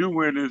 when they do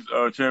win this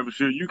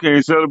championship, you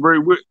can't celebrate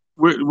with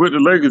the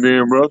Lakers,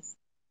 then, bro.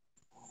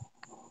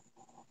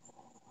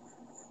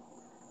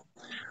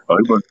 Oh,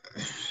 You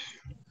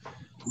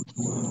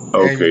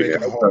okay, making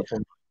then. it hard for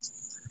me.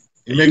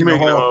 You making it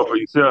hard for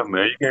yourself,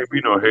 man. You can't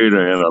be no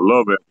hater and a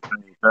lover at the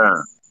same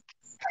time.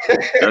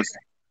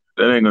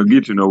 That ain't gonna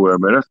get you nowhere,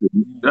 man.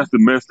 That's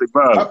domestic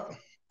violence.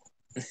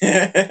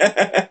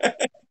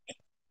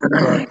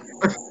 Right.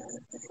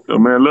 So,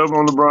 man, love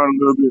on LeBron a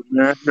little bit,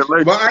 man. But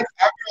I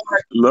feel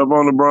like love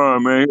on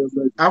LeBron, man.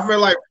 I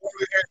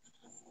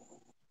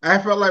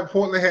felt like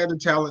Portland had the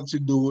talent to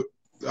do it.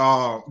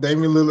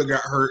 Damian Lillard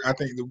got hurt. I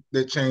think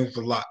that changed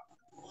a lot.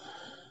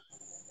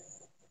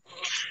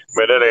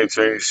 Man, that ain't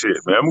changed shit,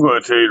 man. I'm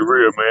gonna tell you the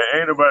real, man.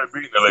 Ain't nobody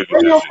beating the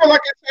Lakers. You don't feel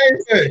like it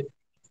changed anything.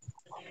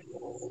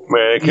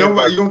 Man,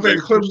 nobody. You don't think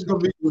the Clippers gonna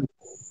beat the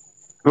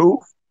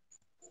who?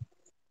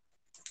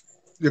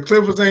 The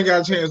Clippers ain't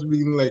got a chance to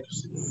beat the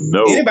Lakers.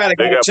 No, anybody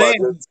got a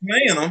chance of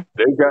playing them?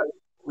 They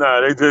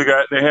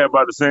had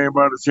about the same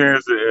amount of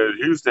chance as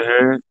Houston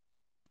had.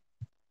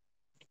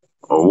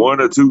 A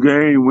 1 or 2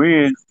 game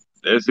win.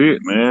 That's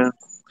it, man.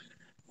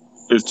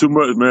 It's too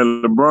much,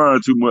 man.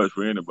 LeBron too much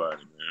for anybody,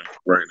 man.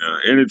 Right now,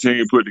 any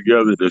team put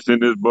together that's in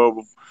this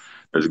bubble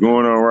that's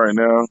going on right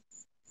now,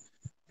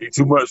 he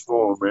too much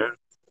for him, man.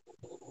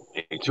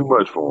 He too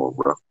much for him,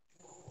 bro.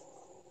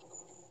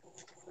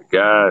 The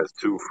guy is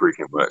too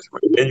freaking much,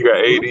 man. Then you got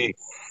AD.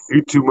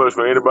 He too much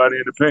for anybody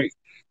in the paint.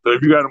 So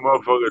if you got a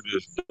motherfucker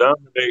just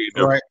dominating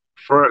the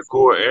front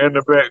court and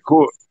the back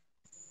court,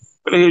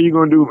 what the hell you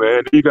gonna do,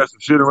 man? You got some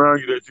shit around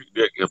you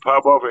that can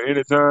pop off at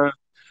any time,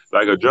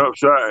 like a jump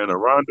shot and a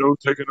Rondo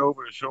taking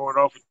over and showing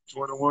off at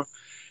 21.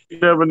 You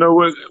never know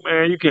what,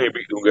 man. You can't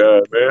beat them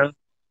guys, man.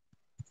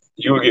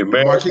 You will get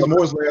mad.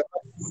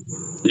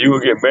 You will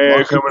get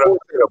mad coming out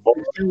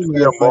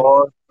there,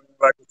 Mars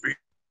like a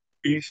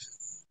beast,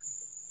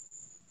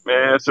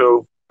 man.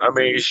 So I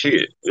mean,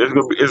 shit.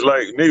 It's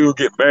like niggas will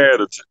get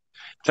mad or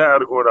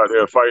tired of going out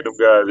there and fighting them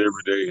guys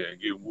every day and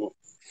getting whooped.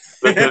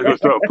 Let's just go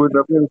start putting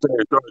up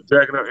anything, start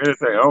jacking up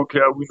anything. I don't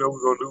care. We know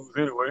we're gonna lose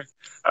anyway.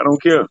 I don't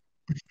care.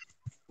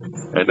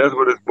 And that's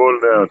what it's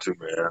boiling down to,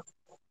 man.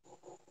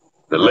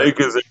 The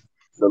Lakers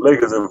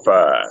in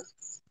 5.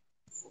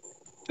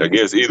 I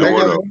guess either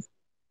one of them.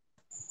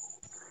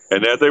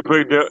 And if they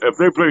play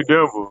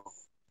Denver,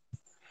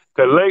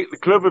 because the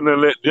Clippers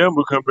then let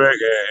Denver come back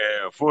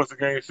and force a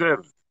game 7.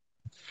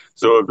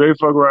 So if they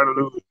fuck around and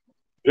lose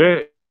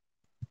that,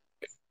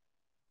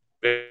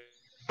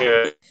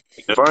 they're in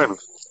the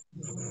finals.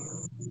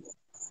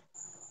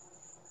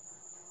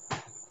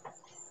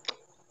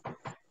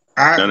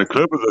 Now the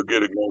Clippers will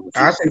get a game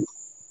I 2. think,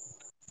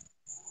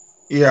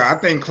 yeah, I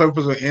think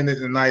Clippers will end it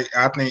tonight.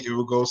 I think it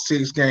will go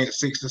 6 to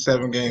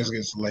 7 games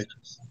against the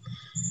Lakers.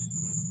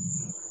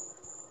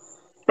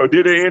 Oh,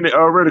 did they end it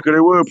already? Because they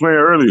were playing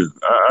earlier.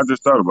 I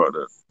just thought about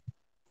that.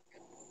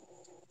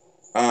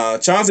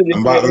 Chauncey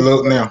I'm just about to said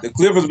look now. the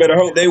Clippers better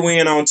hope they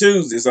win on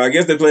Tuesday. So I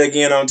guess they play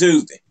again on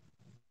Tuesday.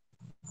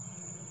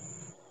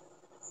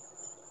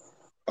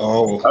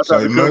 Oh, I so thought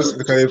they the Clippers. must,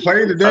 because they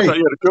played I today. thought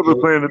the Clippers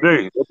So playing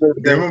today. They played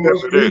the game Denver 7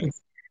 must today. lead them.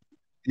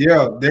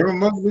 Yeah, Denver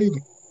must lead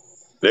them.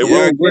 They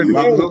Yeah, I will guess win I'm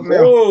about to it. so. look now.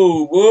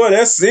 Oh boy,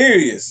 that's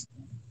serious.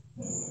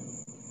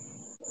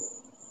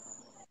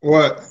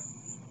 What?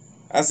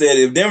 I said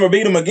if Denver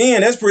beat them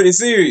again, that's pretty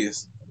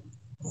serious.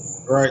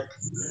 Right.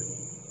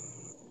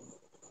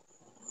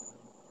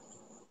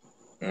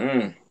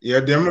 Mm. Yeah,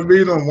 Denver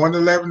beat them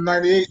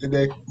 111-98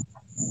 today.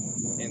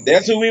 And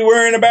that's who we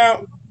worrying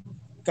about.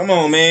 Come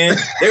on, man.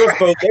 They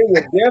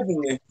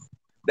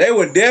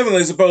were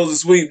definitely supposed to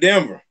sweep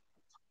Denver.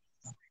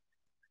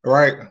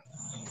 Right.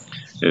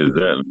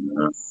 Exactly.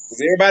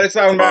 Because everybody's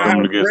talking about how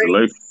Bottom against the great.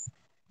 Lakers.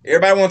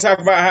 Everybody want to talk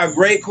about how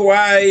great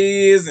Kawhi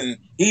is, and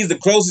he's the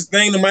closest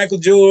thing to Michael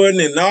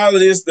Jordan, and all of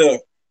this stuff.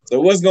 So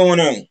what's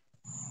going on?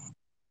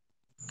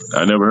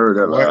 I never heard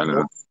that What? line.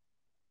 Huh?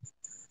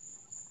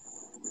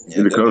 Yeah,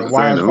 He the And closest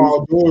why thing is to who?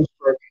 Paul George?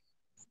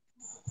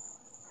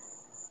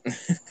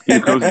 He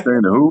the closest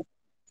thing to who?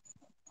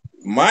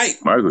 Mike.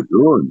 Michael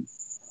Jordan.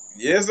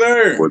 Yes,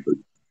 sir. What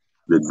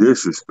the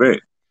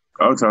disrespect.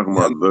 I'm talking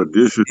Yeah, about the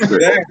disrespect.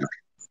 exactly.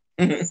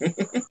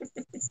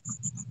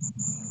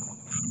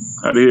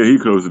 How the hell he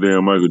close to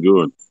damn Michael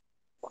Jordan?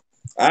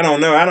 I don't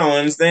know. I don't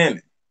understand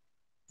it.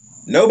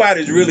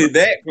 Nobody's really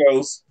that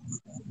close,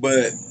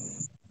 but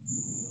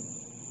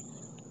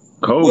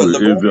what Kobe is the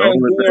LeBron is only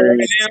doing thing.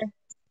 right now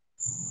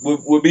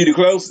would be the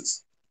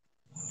closest.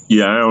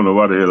 Yeah, I don't know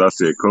why the hell I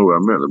said Kobe. I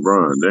meant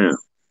LeBron. Damn.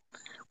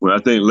 When I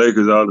think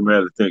Lakers, I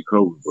automatically think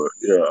Kobe. But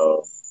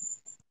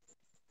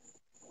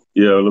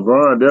yeah,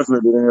 LeBron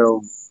definitely damn.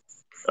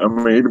 I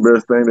mean, he the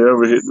best thing to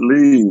ever hit the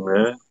league,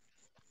 man.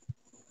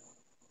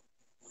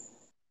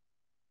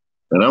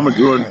 And I'm a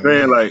Jordan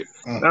fan. Like,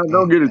 now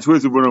don't get it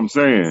twisted. What I'm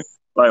saying,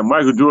 like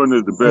Michael Jordan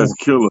is the best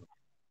killer.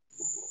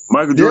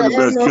 Michael Yeah, Jordan, the I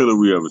best know. killer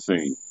we ever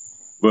seen.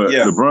 But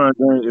Yeah. LeBron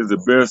James is the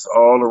best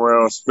all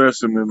around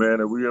specimen, man,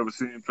 that we ever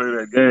seen play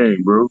that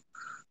game, bro.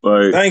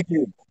 Like Thank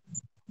you.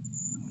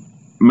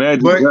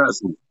 Magic But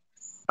Johnson.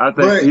 I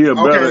think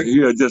okay, he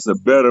is just a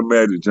better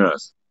Magic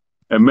Johnson.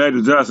 And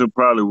Magic Johnson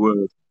probably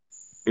was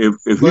if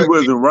he but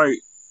wasn't right,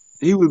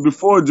 he was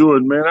before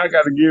Jordan, man. I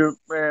gotta give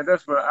man,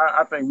 that's what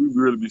I think we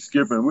really be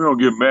skipping. We don't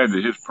give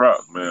Magic his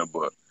props, man,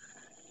 but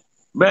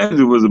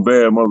Magic was a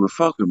bad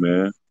motherfucker,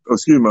 man. Oh,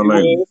 excuse my He language.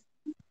 was.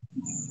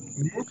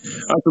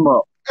 I'm talking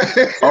about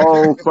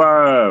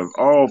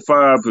all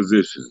five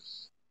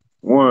positions.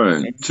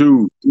 1,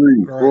 2,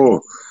 3, right,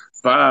 4,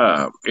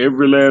 5.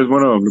 Every last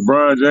one of them.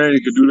 LeBron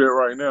James could do that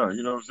right now.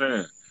 You know what I'm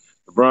saying?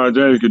 LeBron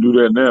James could do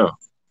that now.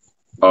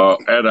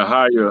 At a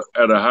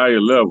higher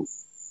level.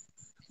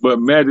 But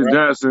Magic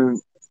Johnson,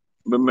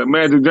 man,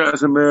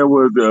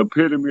 was the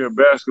epitome of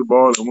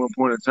basketball at one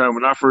point in time.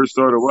 When I first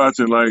started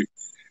watching, like,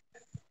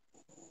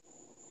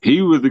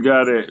 he was the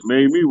guy that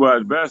made me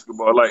watch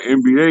basketball, like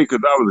NBA, because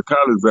I was a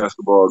college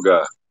basketball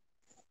guy.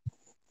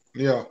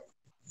 yeah,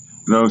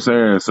 You know what I'm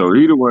saying? So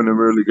he the one that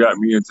really got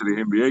me into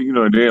the NBA. You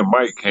know, and then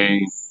Mike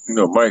came. You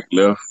know, Mike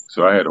left,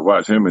 so I had to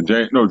watch him. And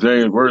James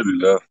Worthy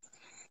left.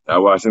 I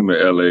watched him in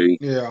LA.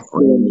 yeah.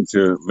 Ran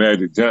into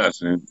Magic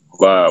Johnson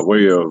by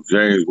way of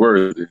James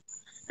Worthy.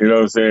 You know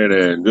what I'm saying?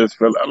 And just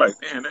felt I like,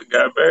 damn, that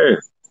guy bad.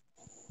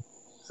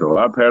 So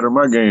I patterned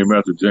my game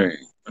after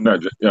James. Not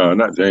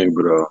James,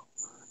 but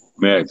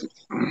Magic.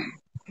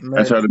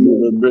 I try Magic. to do a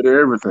little bit of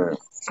everything.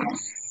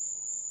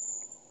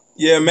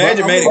 Yeah, But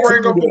Magic I'm made gonna it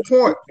bring cool up a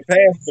point. to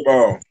pass the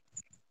ball.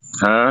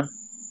 Huh?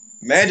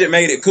 Magic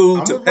made it cool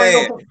I'm to gonna bring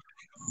up. pass.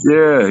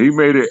 Yeah, he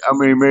made it. I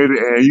mean, made it,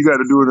 and you got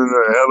to do it in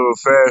a hell of a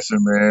fashion,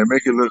 man.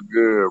 Make it look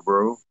good,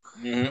 bro.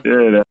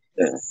 Mm-hmm.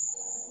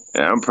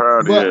 Yeah, I'm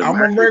proud of But him. I'm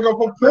gonna bring up a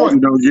point.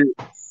 Magic don't get,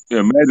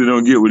 Magic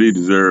don't get what he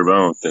deserve. I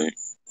don't think.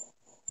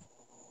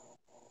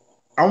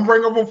 I'm gonna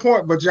bring up a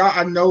point. But y'all,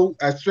 I know,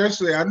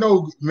 especially I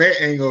know Matt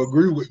ain't gonna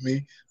agree with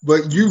me,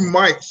 but you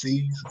might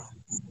see.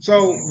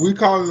 So we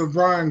call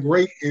LeBron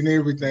great and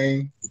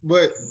everything,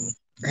 but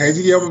has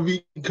he ever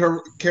beat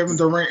Kevin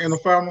Durant in the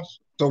finals?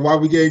 So why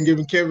we ain't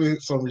giving Kevin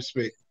some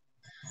respect?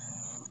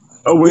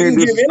 Oh, we We ain't can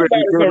give disrespecting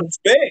anybody some Kevin.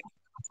 respect,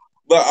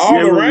 but Yeah,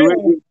 all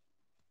around,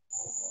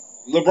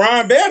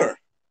 LeBron better.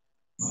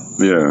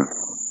 yeah.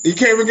 He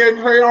Kevin can't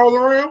play all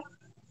around.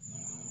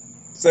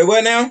 Say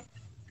what now?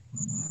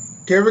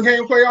 Kevin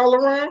can't play all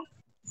around.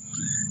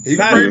 He can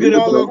Not bring as the good as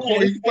ball up LeBron.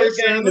 court. His He can play first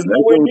game center. is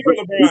nowhere near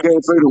He can't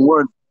LeBron's. play the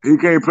one. he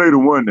can't play the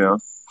one now.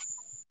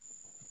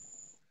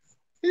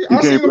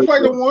 I seen him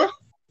play the one.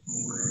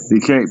 He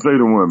can't play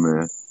the one,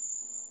 man.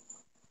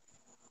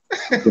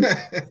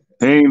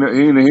 He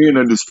ain't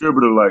a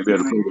distributor like that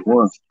to play the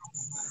one.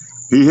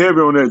 He heavy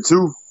on that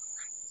two.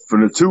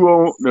 From the two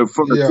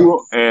two,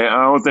 and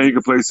I don't think he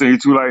can play center.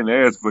 He's too light in the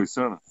ass to play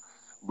center.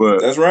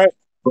 But that's right.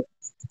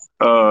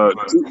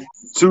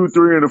 2,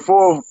 3, and the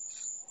 4,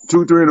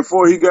 2, 3, and the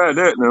 4, he got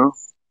that now.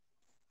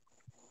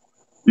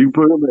 You can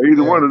put him in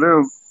either one of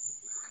them.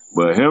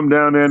 But him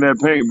down there in that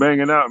paint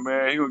banging out,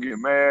 man, he gonna get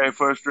mad,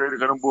 frustrated,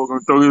 because them boys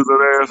gonna throw his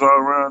little ass all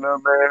around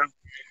that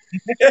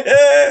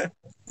man.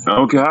 I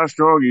don't care how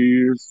strong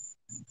he is.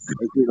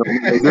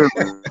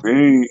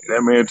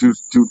 That man too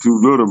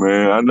little,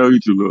 man. I know he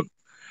too little.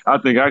 I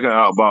think I can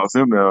outbox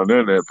him down there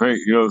in that paint.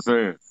 You know what I'm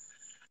saying?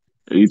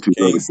 He too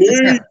little.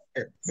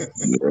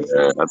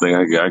 Yeah, I think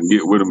I can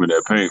get with him in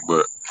that paint,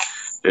 but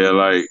yeah,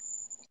 like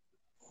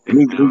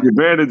his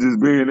advantage is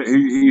being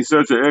he's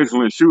such an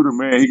excellent shooter,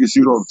 man. He can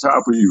shoot on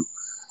top of you.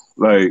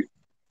 Like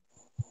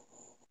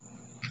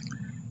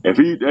if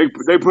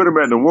they put him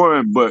at the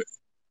one, but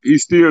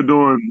he's still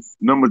doing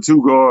number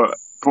 2 guard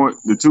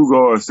the 2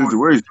 guard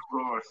situation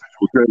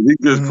because he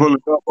just pulling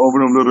up over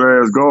them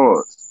little ass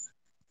guards.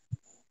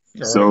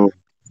 So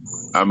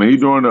I mean, he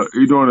doing a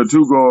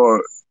 2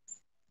 guard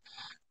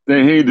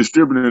thing. He ain't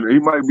distributing. He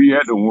might be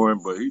at the one,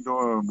 but he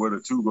doing what a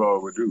 2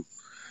 guard would do.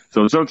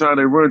 So sometimes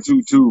they run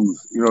 2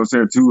 twos. You know what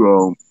I'm saying?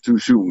 Two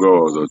shooting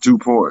guards or 2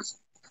 points.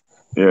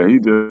 Yeah, he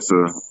just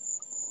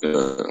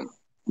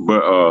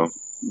but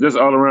just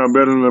all around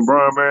better than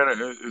LeBron, man.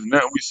 It's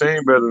nothing we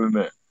seen better than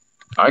that.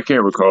 I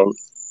can't recall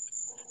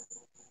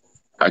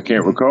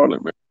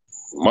it, man.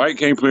 Mike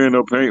can't play in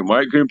no paint.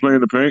 Mike can't play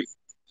in the paint.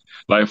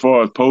 Like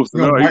far as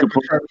posting up, he can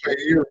post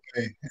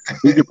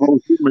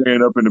his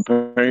man up in the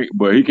paint,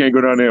 but he can't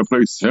go down there and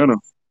play center.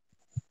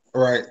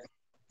 Right.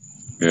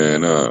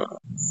 And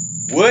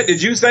what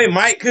did you say?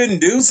 Mike couldn't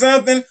do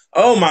something?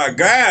 Oh my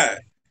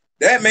God,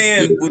 that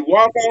man would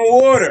walk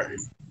on water.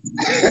 He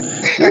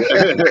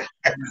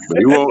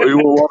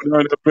won't walk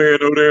down there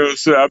playing over there and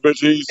say, I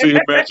bet you see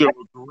him match up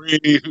with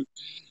Kareem.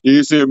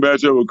 You see him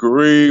match up with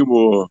Kareem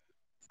or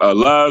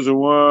Elijah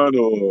Wan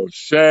or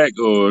Shaq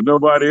or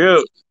nobody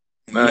else.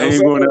 Nah, he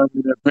ain't going down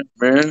in that paint,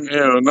 man.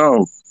 Hell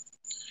no.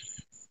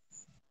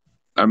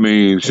 I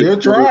mean, he'll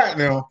try it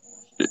now.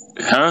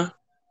 Huh?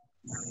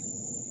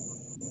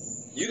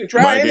 You can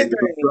try anything.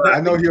 I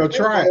know he'll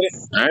try it.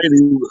 I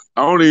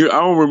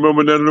don't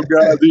remember none of them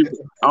guys either.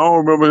 I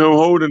don't remember him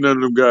holding none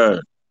of them guys.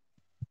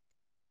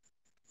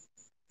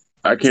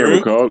 I can't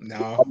recall.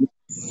 No.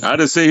 I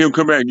done seen him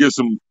come back and get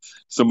some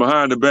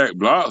behind the back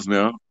blocks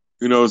now.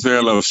 You know what I'm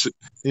saying? Like,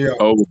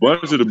 a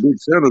bunch of the big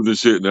centers and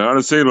shit now. I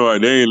done seen them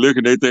like they ain't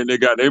looking, they think they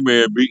got their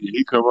man beat, and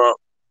he come out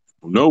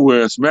from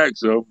nowhere and smack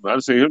some. I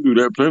done seen him do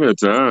that plenty of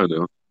times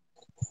now.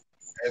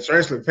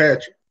 Especially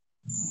Patrick.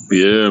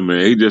 Yeah,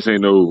 man. He just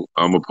ain't no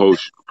I'm a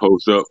post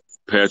up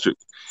Patrick.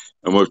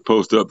 I'm gonna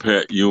post up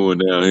Pat Ewing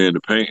down here in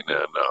the paint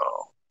now.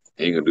 No.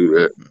 He ain't gonna do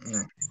that.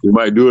 Mm-hmm. He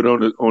might do it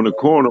on the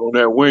corner on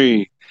that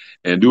wing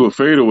and do a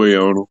fadeaway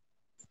on him.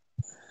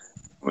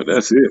 But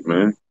that's it,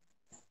 man.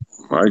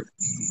 Right.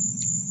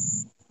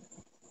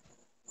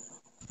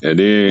 And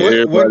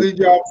then what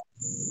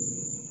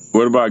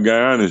about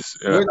Giannis?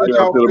 What did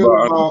y'all feel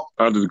about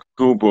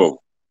Antetokounmpo?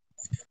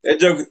 That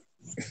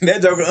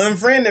joker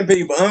unfriending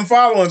people,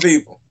 unfollowing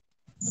people.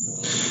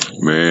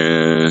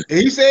 Man.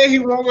 He said he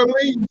won't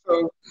leave,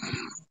 so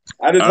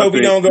I just hope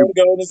he don't go to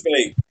Golden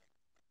State.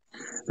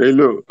 Hey,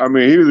 look, I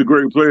mean, he was a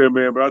great player,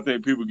 man, but I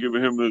think people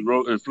giving him his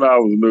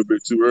flowers a little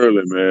bit too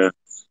early, man.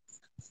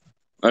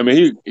 I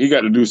mean, he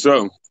got to do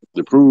something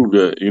to prove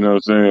that, you know what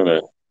I'm saying,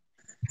 that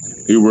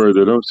he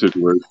worthy of those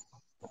situations.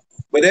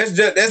 But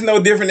that's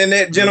no different than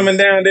that gentleman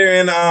down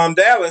there in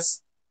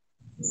Dallas.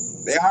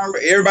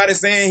 Everybody's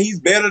saying he's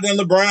better than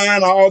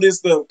LeBron, all this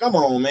stuff. Come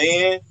on,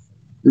 man.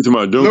 You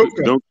talking about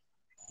Luka?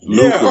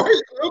 Yeah, Luka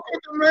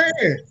the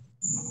man.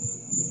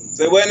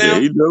 Say what now?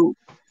 Yeah, he dope.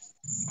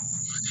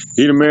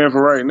 He the man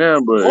for right now,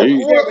 but why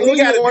you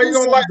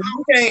don't like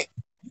Luka?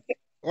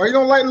 Why you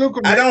don't like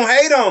Luka? I don't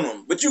hate on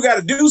him, but you got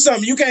to do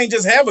something. You can't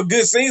just have a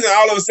good season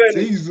all of a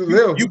sudden.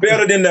 You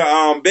better than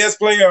the best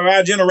player of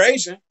our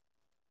generation.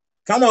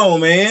 Come on,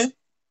 man.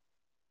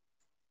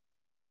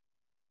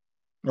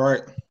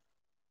 Right.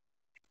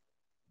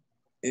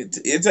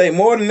 It take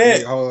more than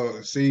that. Hold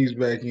on, Cees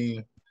back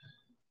in.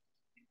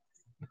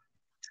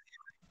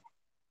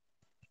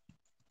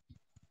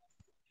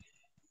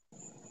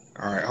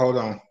 All right, hold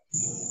on.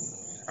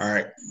 All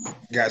right,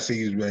 got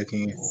Cees back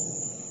in.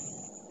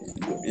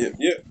 Yep.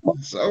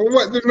 So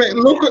what the man,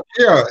 Luka?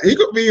 Yeah, he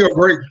could be a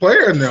great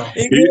player now.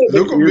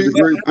 Luka be a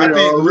great player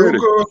already.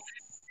 Luka.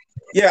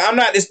 Yeah, I'm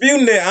not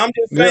disputing that. I'm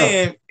just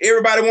saying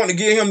everybody want to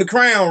give him the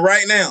crown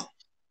right now.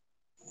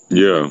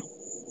 Yeah.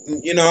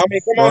 You know, I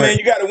mean, come on, man,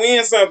 you got to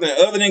win something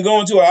other than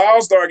going to an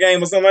All-Star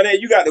game or something like that.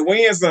 You got to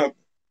win something.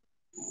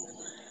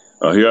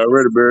 He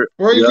already buried.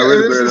 He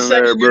already better than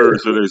Larry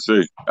Bird, so they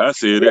say. I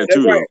said that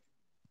too, right. though.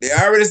 They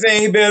already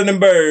saying he better than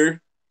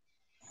Bird.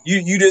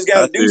 You just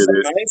got I to do said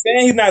something. it. I ain't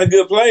saying he's not a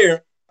good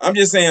player. I'm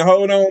just saying,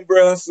 hold on,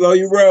 bro, slow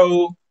your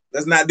roll.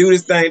 Let's not do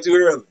this thing too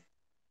early.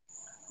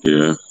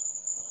 Yeah.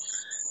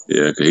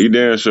 Yeah, 'cause he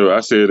damn sure.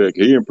 I said that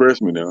 'cause he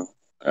impressed me now.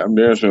 I'm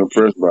damn sure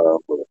impressed by him.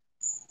 But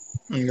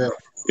Yeah.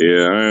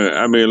 yeah,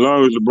 I mean, as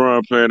long as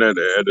LeBron playing at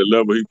the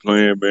level he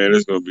playing, man,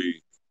 it's gonna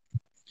be.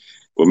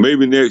 Well,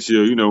 maybe next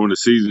year, when the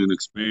season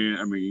expand.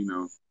 I mean,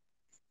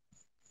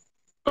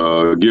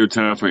 give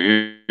time for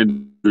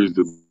injuries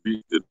to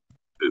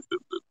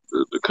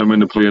come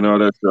into play and all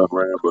that stuff,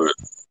 right? But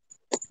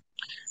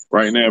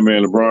right now,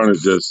 man, LeBron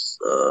is just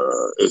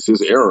it's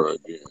his era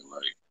again.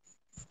 Like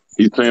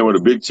he's playing with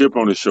a big chip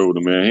on his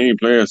shoulder, man. He ain't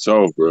playing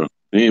soft, bro.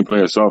 He ain't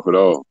playing soft at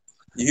all.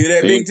 You hear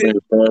that, He Big ain't T?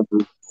 playing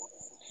fast.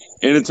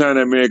 Anytime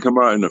that man come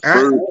out I, in the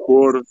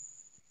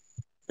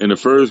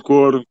first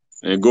quarter,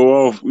 and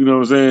go off, you know what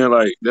I'm saying?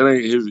 Like that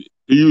ain't his.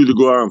 He usually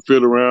go out and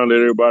fiddle around, let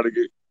everybody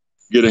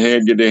get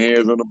their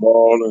hands on the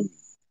ball,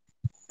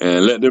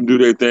 and let them do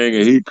their thing,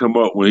 and he come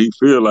up when he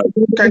feel like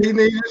it. okay, he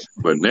need his,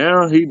 But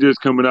now he just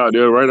coming out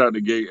there right out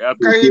the gate after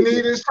the okay, he kick.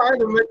 need his title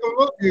to make him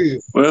look good.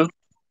 Well,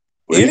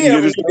 he Any can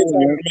of get them his need this time, time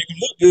man. to make him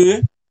look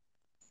good.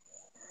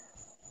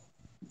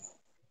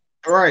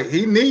 Right,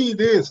 he need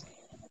this.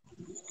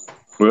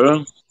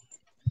 Well,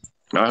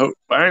 I ain't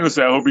gonna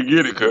say I hope he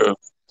get it, cause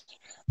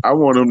I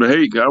want him to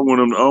hate. 'Cause I don't want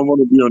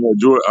to be on that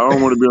Jordan. I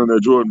don't want to be on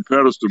that Jordan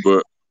pedestal.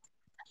 But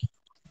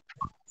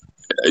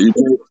you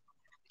can't.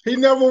 He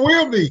never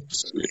will be.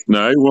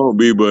 Nah, he won't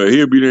be. But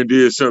he'll be there and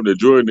did something that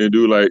Jordan didn't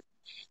do, like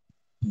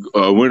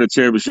win a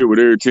championship with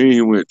every team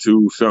he went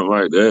to, something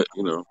like that.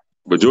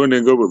 But Jordan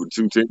didn't go with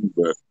two teams.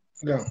 But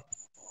No,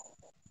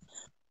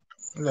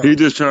 no. he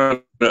just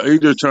trying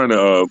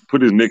to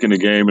put his nick in the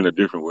game in a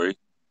different way.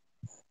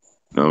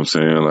 You know what I'm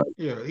saying? Like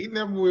Yeah, he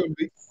never will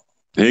be.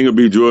 he ain't gonna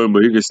be Jordan,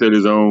 but he can set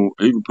his own.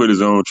 He can put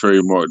his own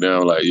trademark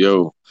down. Like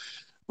yo,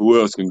 who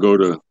else can go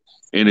to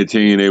any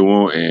team they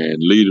want and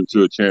lead them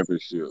to a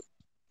championship?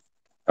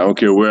 I don't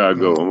care where I go.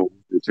 No. I'm gonna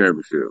win the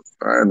championship.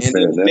 I And then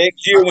understand the that.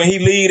 next year when he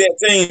lead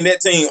that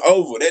team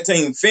over. That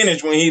team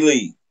finished when he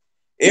lead.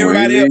 When he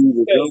Everybody else leaves,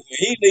 say when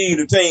he lead,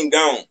 the team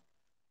gone.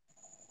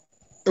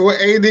 Well,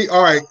 AD,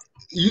 all right,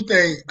 you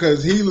think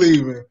because he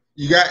leaving,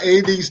 you got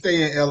AD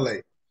stay in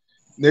LA.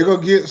 They're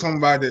gonna get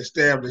somebody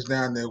established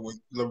down there with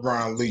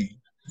LeBron leave.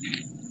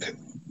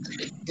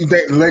 You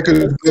think the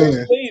Lakers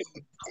then?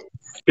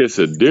 it's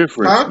a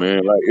difference, Huh? man.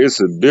 Like it's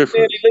a Said he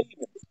difference.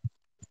 leaving.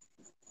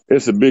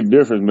 It's a big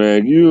difference,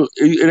 man.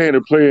 It ain't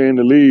a player in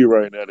the league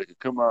right now that can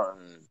come out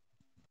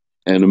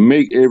and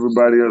make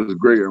everybody else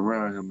great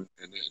around him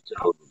and that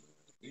caliber.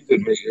 He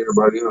just make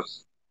everybody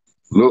else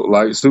look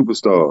like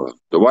superstars.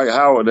 The White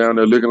Howard down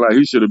there looking like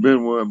he should have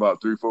been won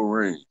about 3-4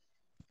 rings.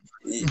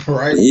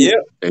 Right.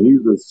 Yep. And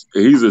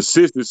he's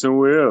assisted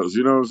somewhere else.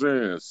 You know what I'm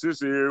saying?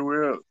 Assisted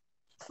everywhere else.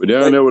 But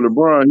down But there with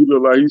LeBron, he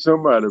look like he's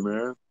somebody,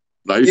 man.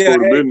 Like he's yeah,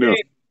 supposed to hey, been there.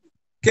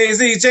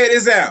 KC, check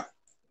this out.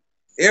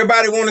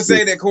 Everybody want to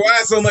say that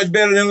Kawhi's so much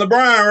better than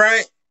LeBron,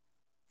 right?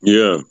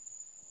 Yeah.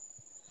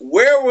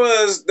 Where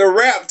was the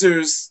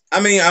Raptors? I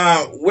mean,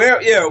 where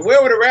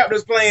were the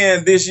Raptors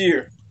playing this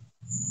year?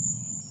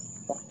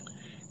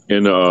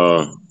 And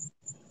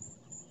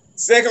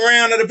Second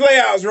round of the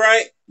playoffs,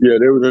 right? yeah,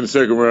 they was in the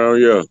second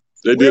round. Yeah,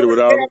 they did Where it were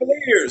the without him.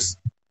 Cavaliers?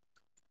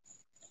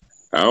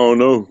 I don't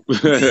know. He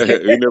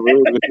never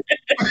heard of it.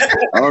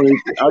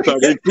 I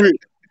thought they quit.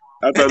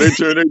 I thought they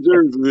turned their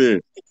jerseys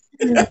in.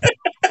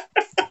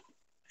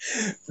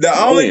 The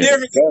only Man,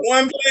 difference is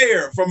one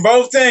player from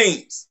both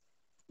teams.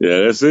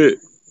 yeah, that's it.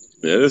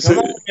 Yeah, that's Come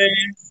it. on,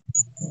 man.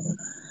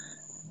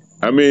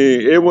 I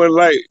mean, it wasn't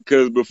like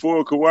because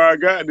before Kawhi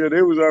got there,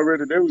 they was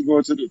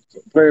going to the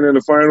playing in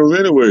the finals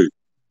anyway.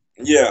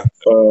 Yeah.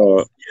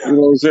 You know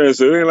what I'm saying?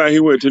 So it ain't like he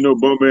went to no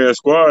bum ass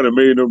squad and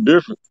made no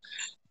difference.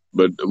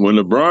 But when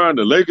LeBron,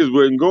 the Lakers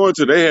wasn't going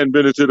to, they hadn't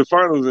been into the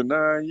finals in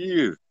 9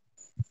 years,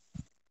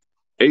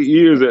 8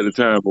 years at the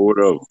time or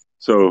whatever.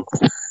 So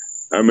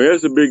I mean,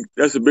 that's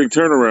a big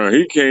turnaround.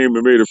 He came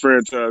and made the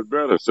franchise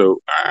better.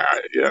 So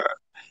yeah,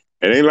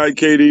 it ain't like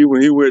KD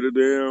when he went to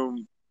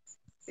them,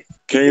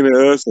 came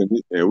to us,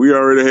 and we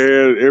already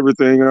had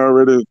everything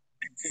already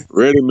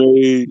ready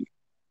made.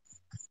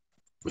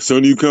 As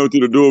soon as you come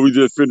through the door, we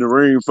just fit the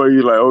ring for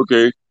you. Like,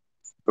 okay,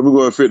 let me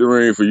go and fit the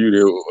ring for you.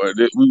 There,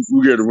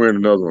 we got to win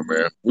another one,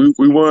 man.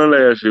 We won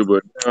last year,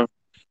 but now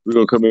we're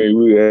gonna come in and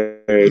we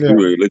ask Yeah.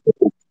 you.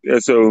 Yeah,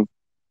 so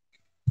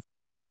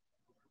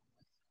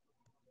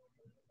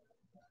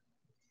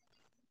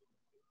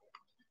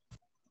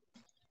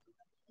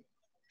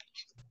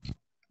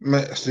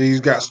Man, see,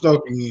 he's got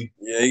stuck in you.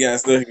 Yeah, he got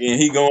stuck again.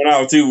 He going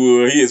out too,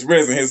 Wood. He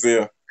expressing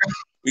himself.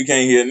 We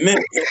can't hear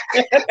nothing.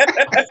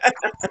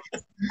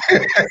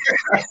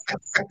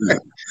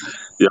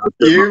 yeah,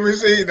 You hear me?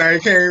 See, now he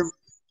can't.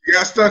 He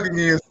got stuck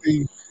again.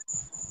 See,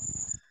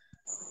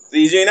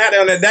 See, you ain't out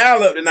there on that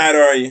dial up tonight,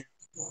 are you?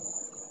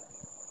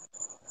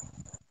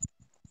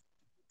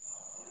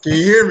 can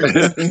you hear me?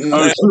 I'm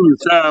No. shooting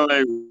sign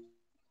language.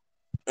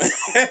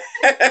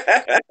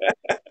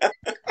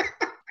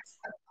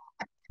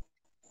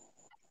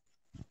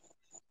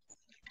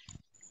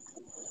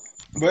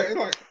 But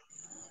like,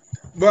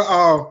 but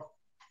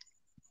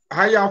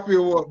how y'all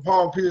feel what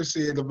Paul Pierce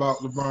said about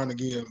LeBron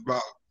again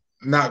about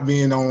not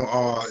being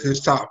on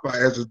his top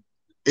five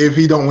if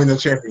he don't win the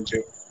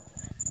championship?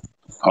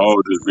 Paul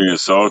just being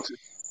salty.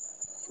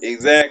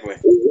 Exactly.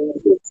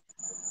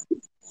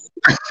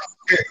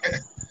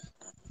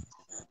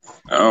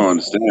 I don't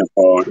understand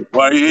Paul.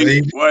 Why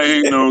he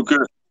no?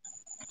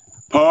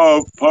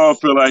 Paul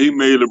feel like he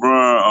made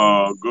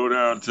LeBron go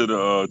down to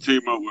the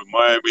team up with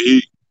Miami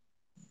Heat.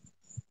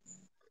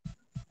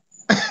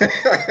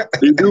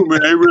 He do, man.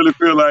 They really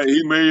feel like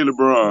he made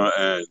LeBron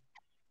and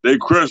they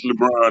crushed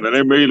LeBron and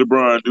they made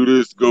LeBron do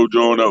this, go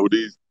join up with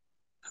these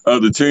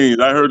other teams.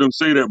 I heard him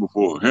say that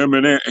before. Him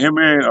and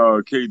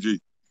KG.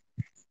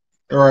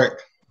 All right.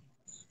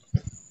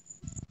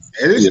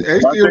 And Yeah. it I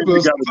still think they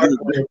feels got some to type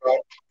of way about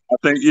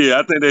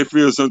I think they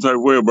feel some type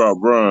of way about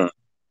Bron.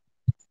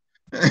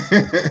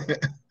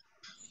 it.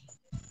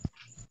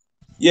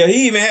 Yeah,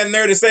 he even had the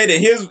nerve to say that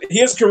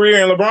his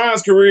career and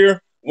LeBron's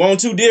career weren't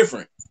too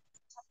different.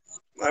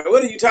 Like,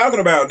 what are you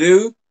talking about,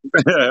 dude?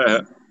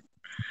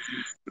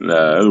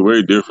 Nah, it's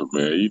way different,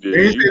 man. He said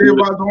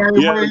about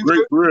He Dwayne had a Wade great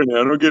too. career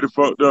now. Don't get it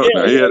fucked up.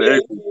 Now he had an Yeah.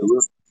 excellent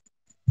career.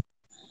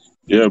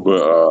 Yeah,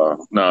 but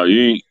no,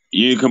 you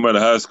ain't come out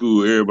of high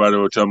school. Everybody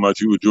was talking about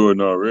you with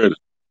Jordan already.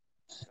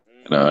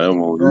 Nah,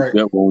 Right.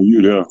 that on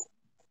you there.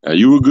 Now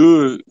you were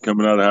good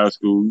coming out of high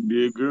school. You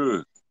did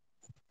good,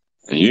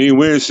 and you ain't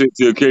win shit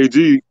till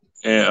KG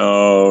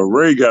and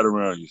Ray got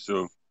around you.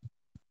 So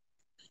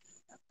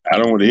I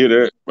don't want to hear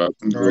that about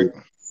All right.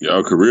 people.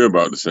 Y'all career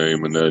about the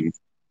same or nothing.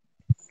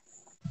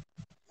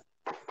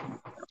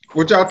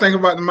 What y'all think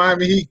about the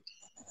Miami Heat?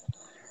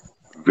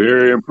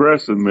 Very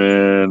impressive,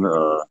 man.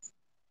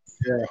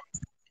 Yeah.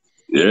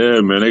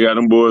 Yeah, man, they got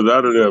them boys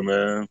out of there,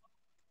 man.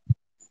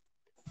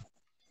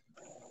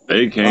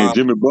 They came.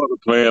 Jimmy Butler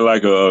playing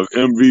like a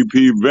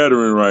MVP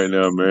veteran right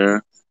now,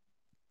 man.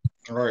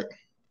 All right.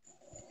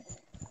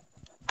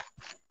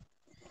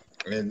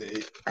 And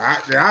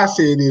I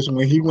said this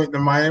when he went to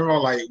Miami. I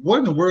was like, what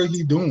in the world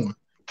he doing?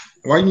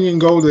 Why you didn't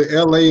go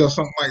to LA or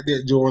something like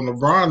that, Jordan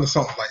LeBron or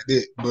something like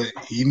that? But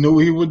he knew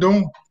what he was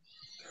doing.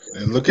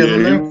 And look at him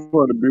He now.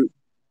 wanted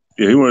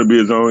to be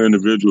his own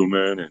individual,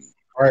 man. And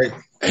Right.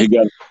 he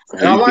got.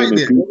 And I like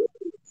that.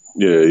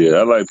 Yeah,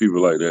 I like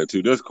people like that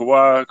too. That's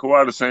Kawhi.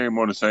 Kawhi the same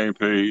on the same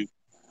page.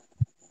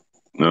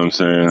 You know what I'm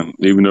saying?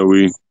 Even though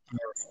we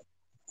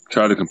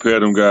try to compare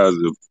them guys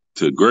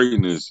to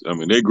greatness, I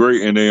mean they're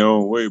great in their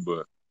own way,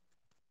 but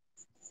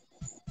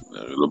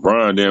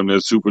LeBron damn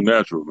near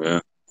supernatural,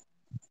 man.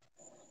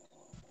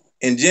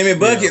 And Jimmy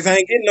Buckets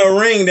ain't getting no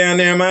ring down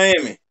there in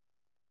Miami.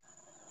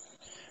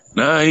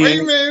 Nah, Why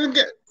you ain't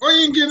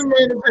getting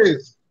man the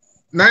piss?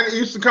 Not the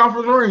Eastern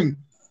Conference ring.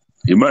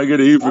 He might get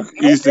an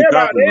Eastern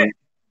Conference ring.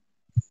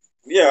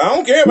 Yeah, I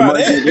don't care about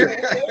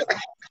that.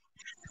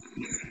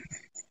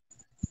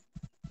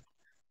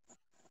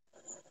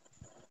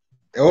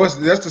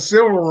 That's the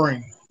silver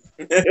ring.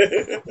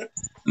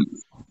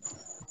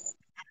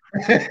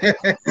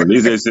 At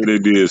least they said they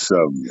did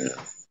something, man.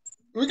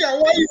 We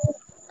got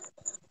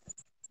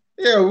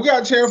we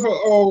got a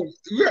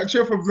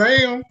cheer for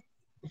Bam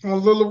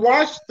from Little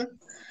Washington.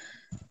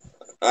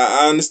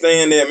 I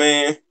understand that,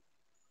 man.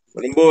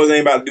 But them boys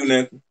ain't about to do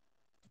nothing.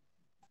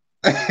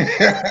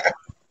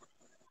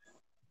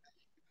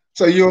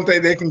 So you don't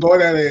think they can go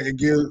down there and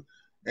give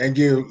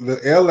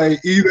the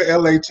either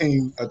LA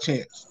team a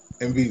chance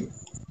and beat them?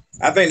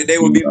 I think that they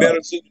would be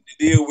better suited to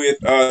deal with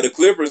the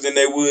Clippers than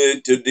they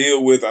would to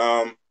deal with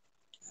the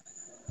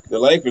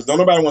Lakers. Don't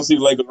nobody want to see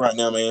the Lakers right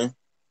now, man.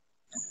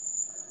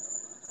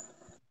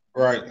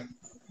 Right.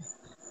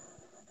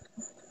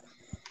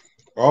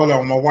 Hold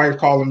on, my wife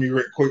calling me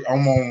real quick.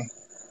 I'm on.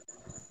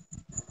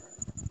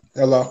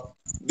 Hello.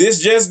 This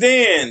just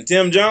in,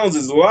 Tim Jones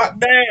is locked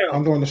down.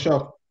 I'm doing the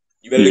show.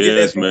 You better get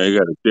that. Man. You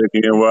got to check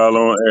in while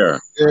on air.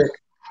 Yeah.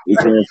 You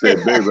can't say,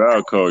 "Baby,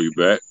 I'll call you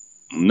back."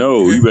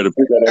 No, you better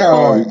pick up that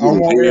phone. Right.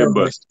 I'm on air.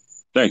 Bust.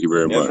 Thank you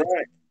very much.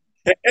 Right.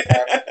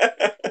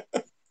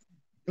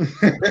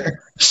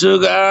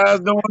 Sugar Eyes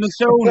doing the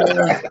show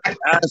now.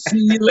 I'll see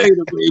you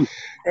later, baby.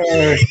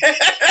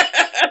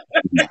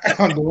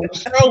 I'm doing the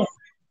show.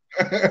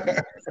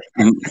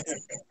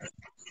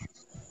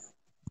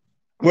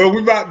 Well,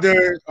 we about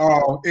there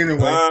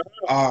anyway.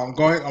 I'm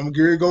going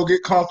to go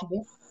get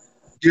comfortable.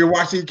 Get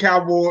watch these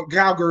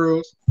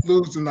cowgirls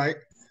lose tonight.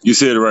 You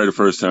said it right the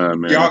first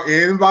time, man. Y'all,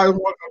 anybody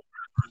want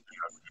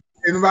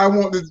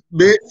to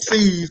bet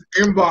Cees,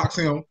 inbox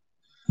him.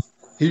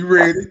 He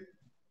ready.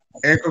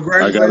 And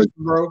congratulations,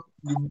 bro.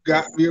 You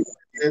got me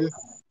ready.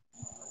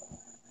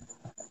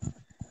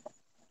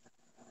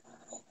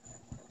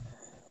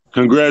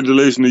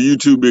 Congratulations to you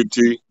too, Big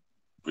T.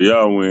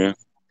 Y'all win.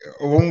 Yeah,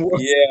 we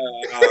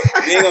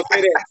ain't gonna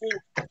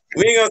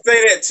say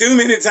that too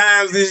many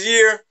times this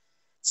year.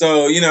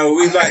 So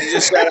we'd like to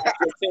just shout out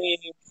your team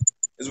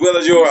as well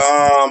as your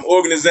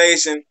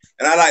organization,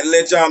 and I'd like to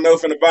let y'all know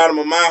from the bottom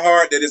of my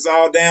heart that it's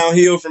all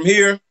downhill from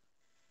here.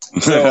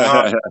 So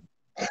I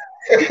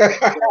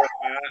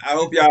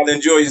hope y'all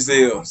enjoy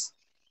yourselves.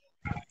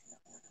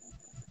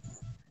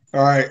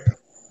 All right.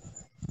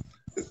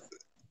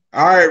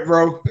 All right,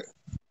 bro.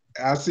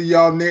 I'll see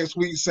y'all next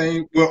week.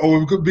 Same. Well,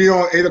 we could be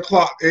on 8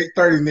 o'clock,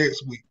 8:30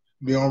 next week.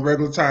 Be on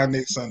regular time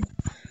next Sunday.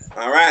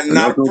 All right, And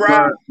not a that's okay.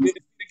 problem. Good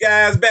to see the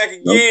guys back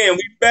Nope. again.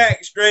 We back,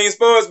 Extreme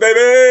Sports,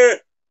 baby.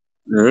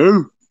 Yeah.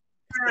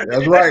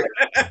 That's right.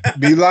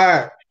 Be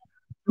live.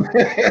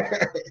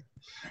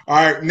 All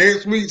right,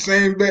 next week,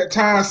 same bat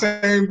time,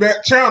 same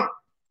bat channel.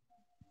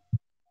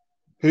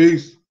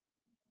 Peace.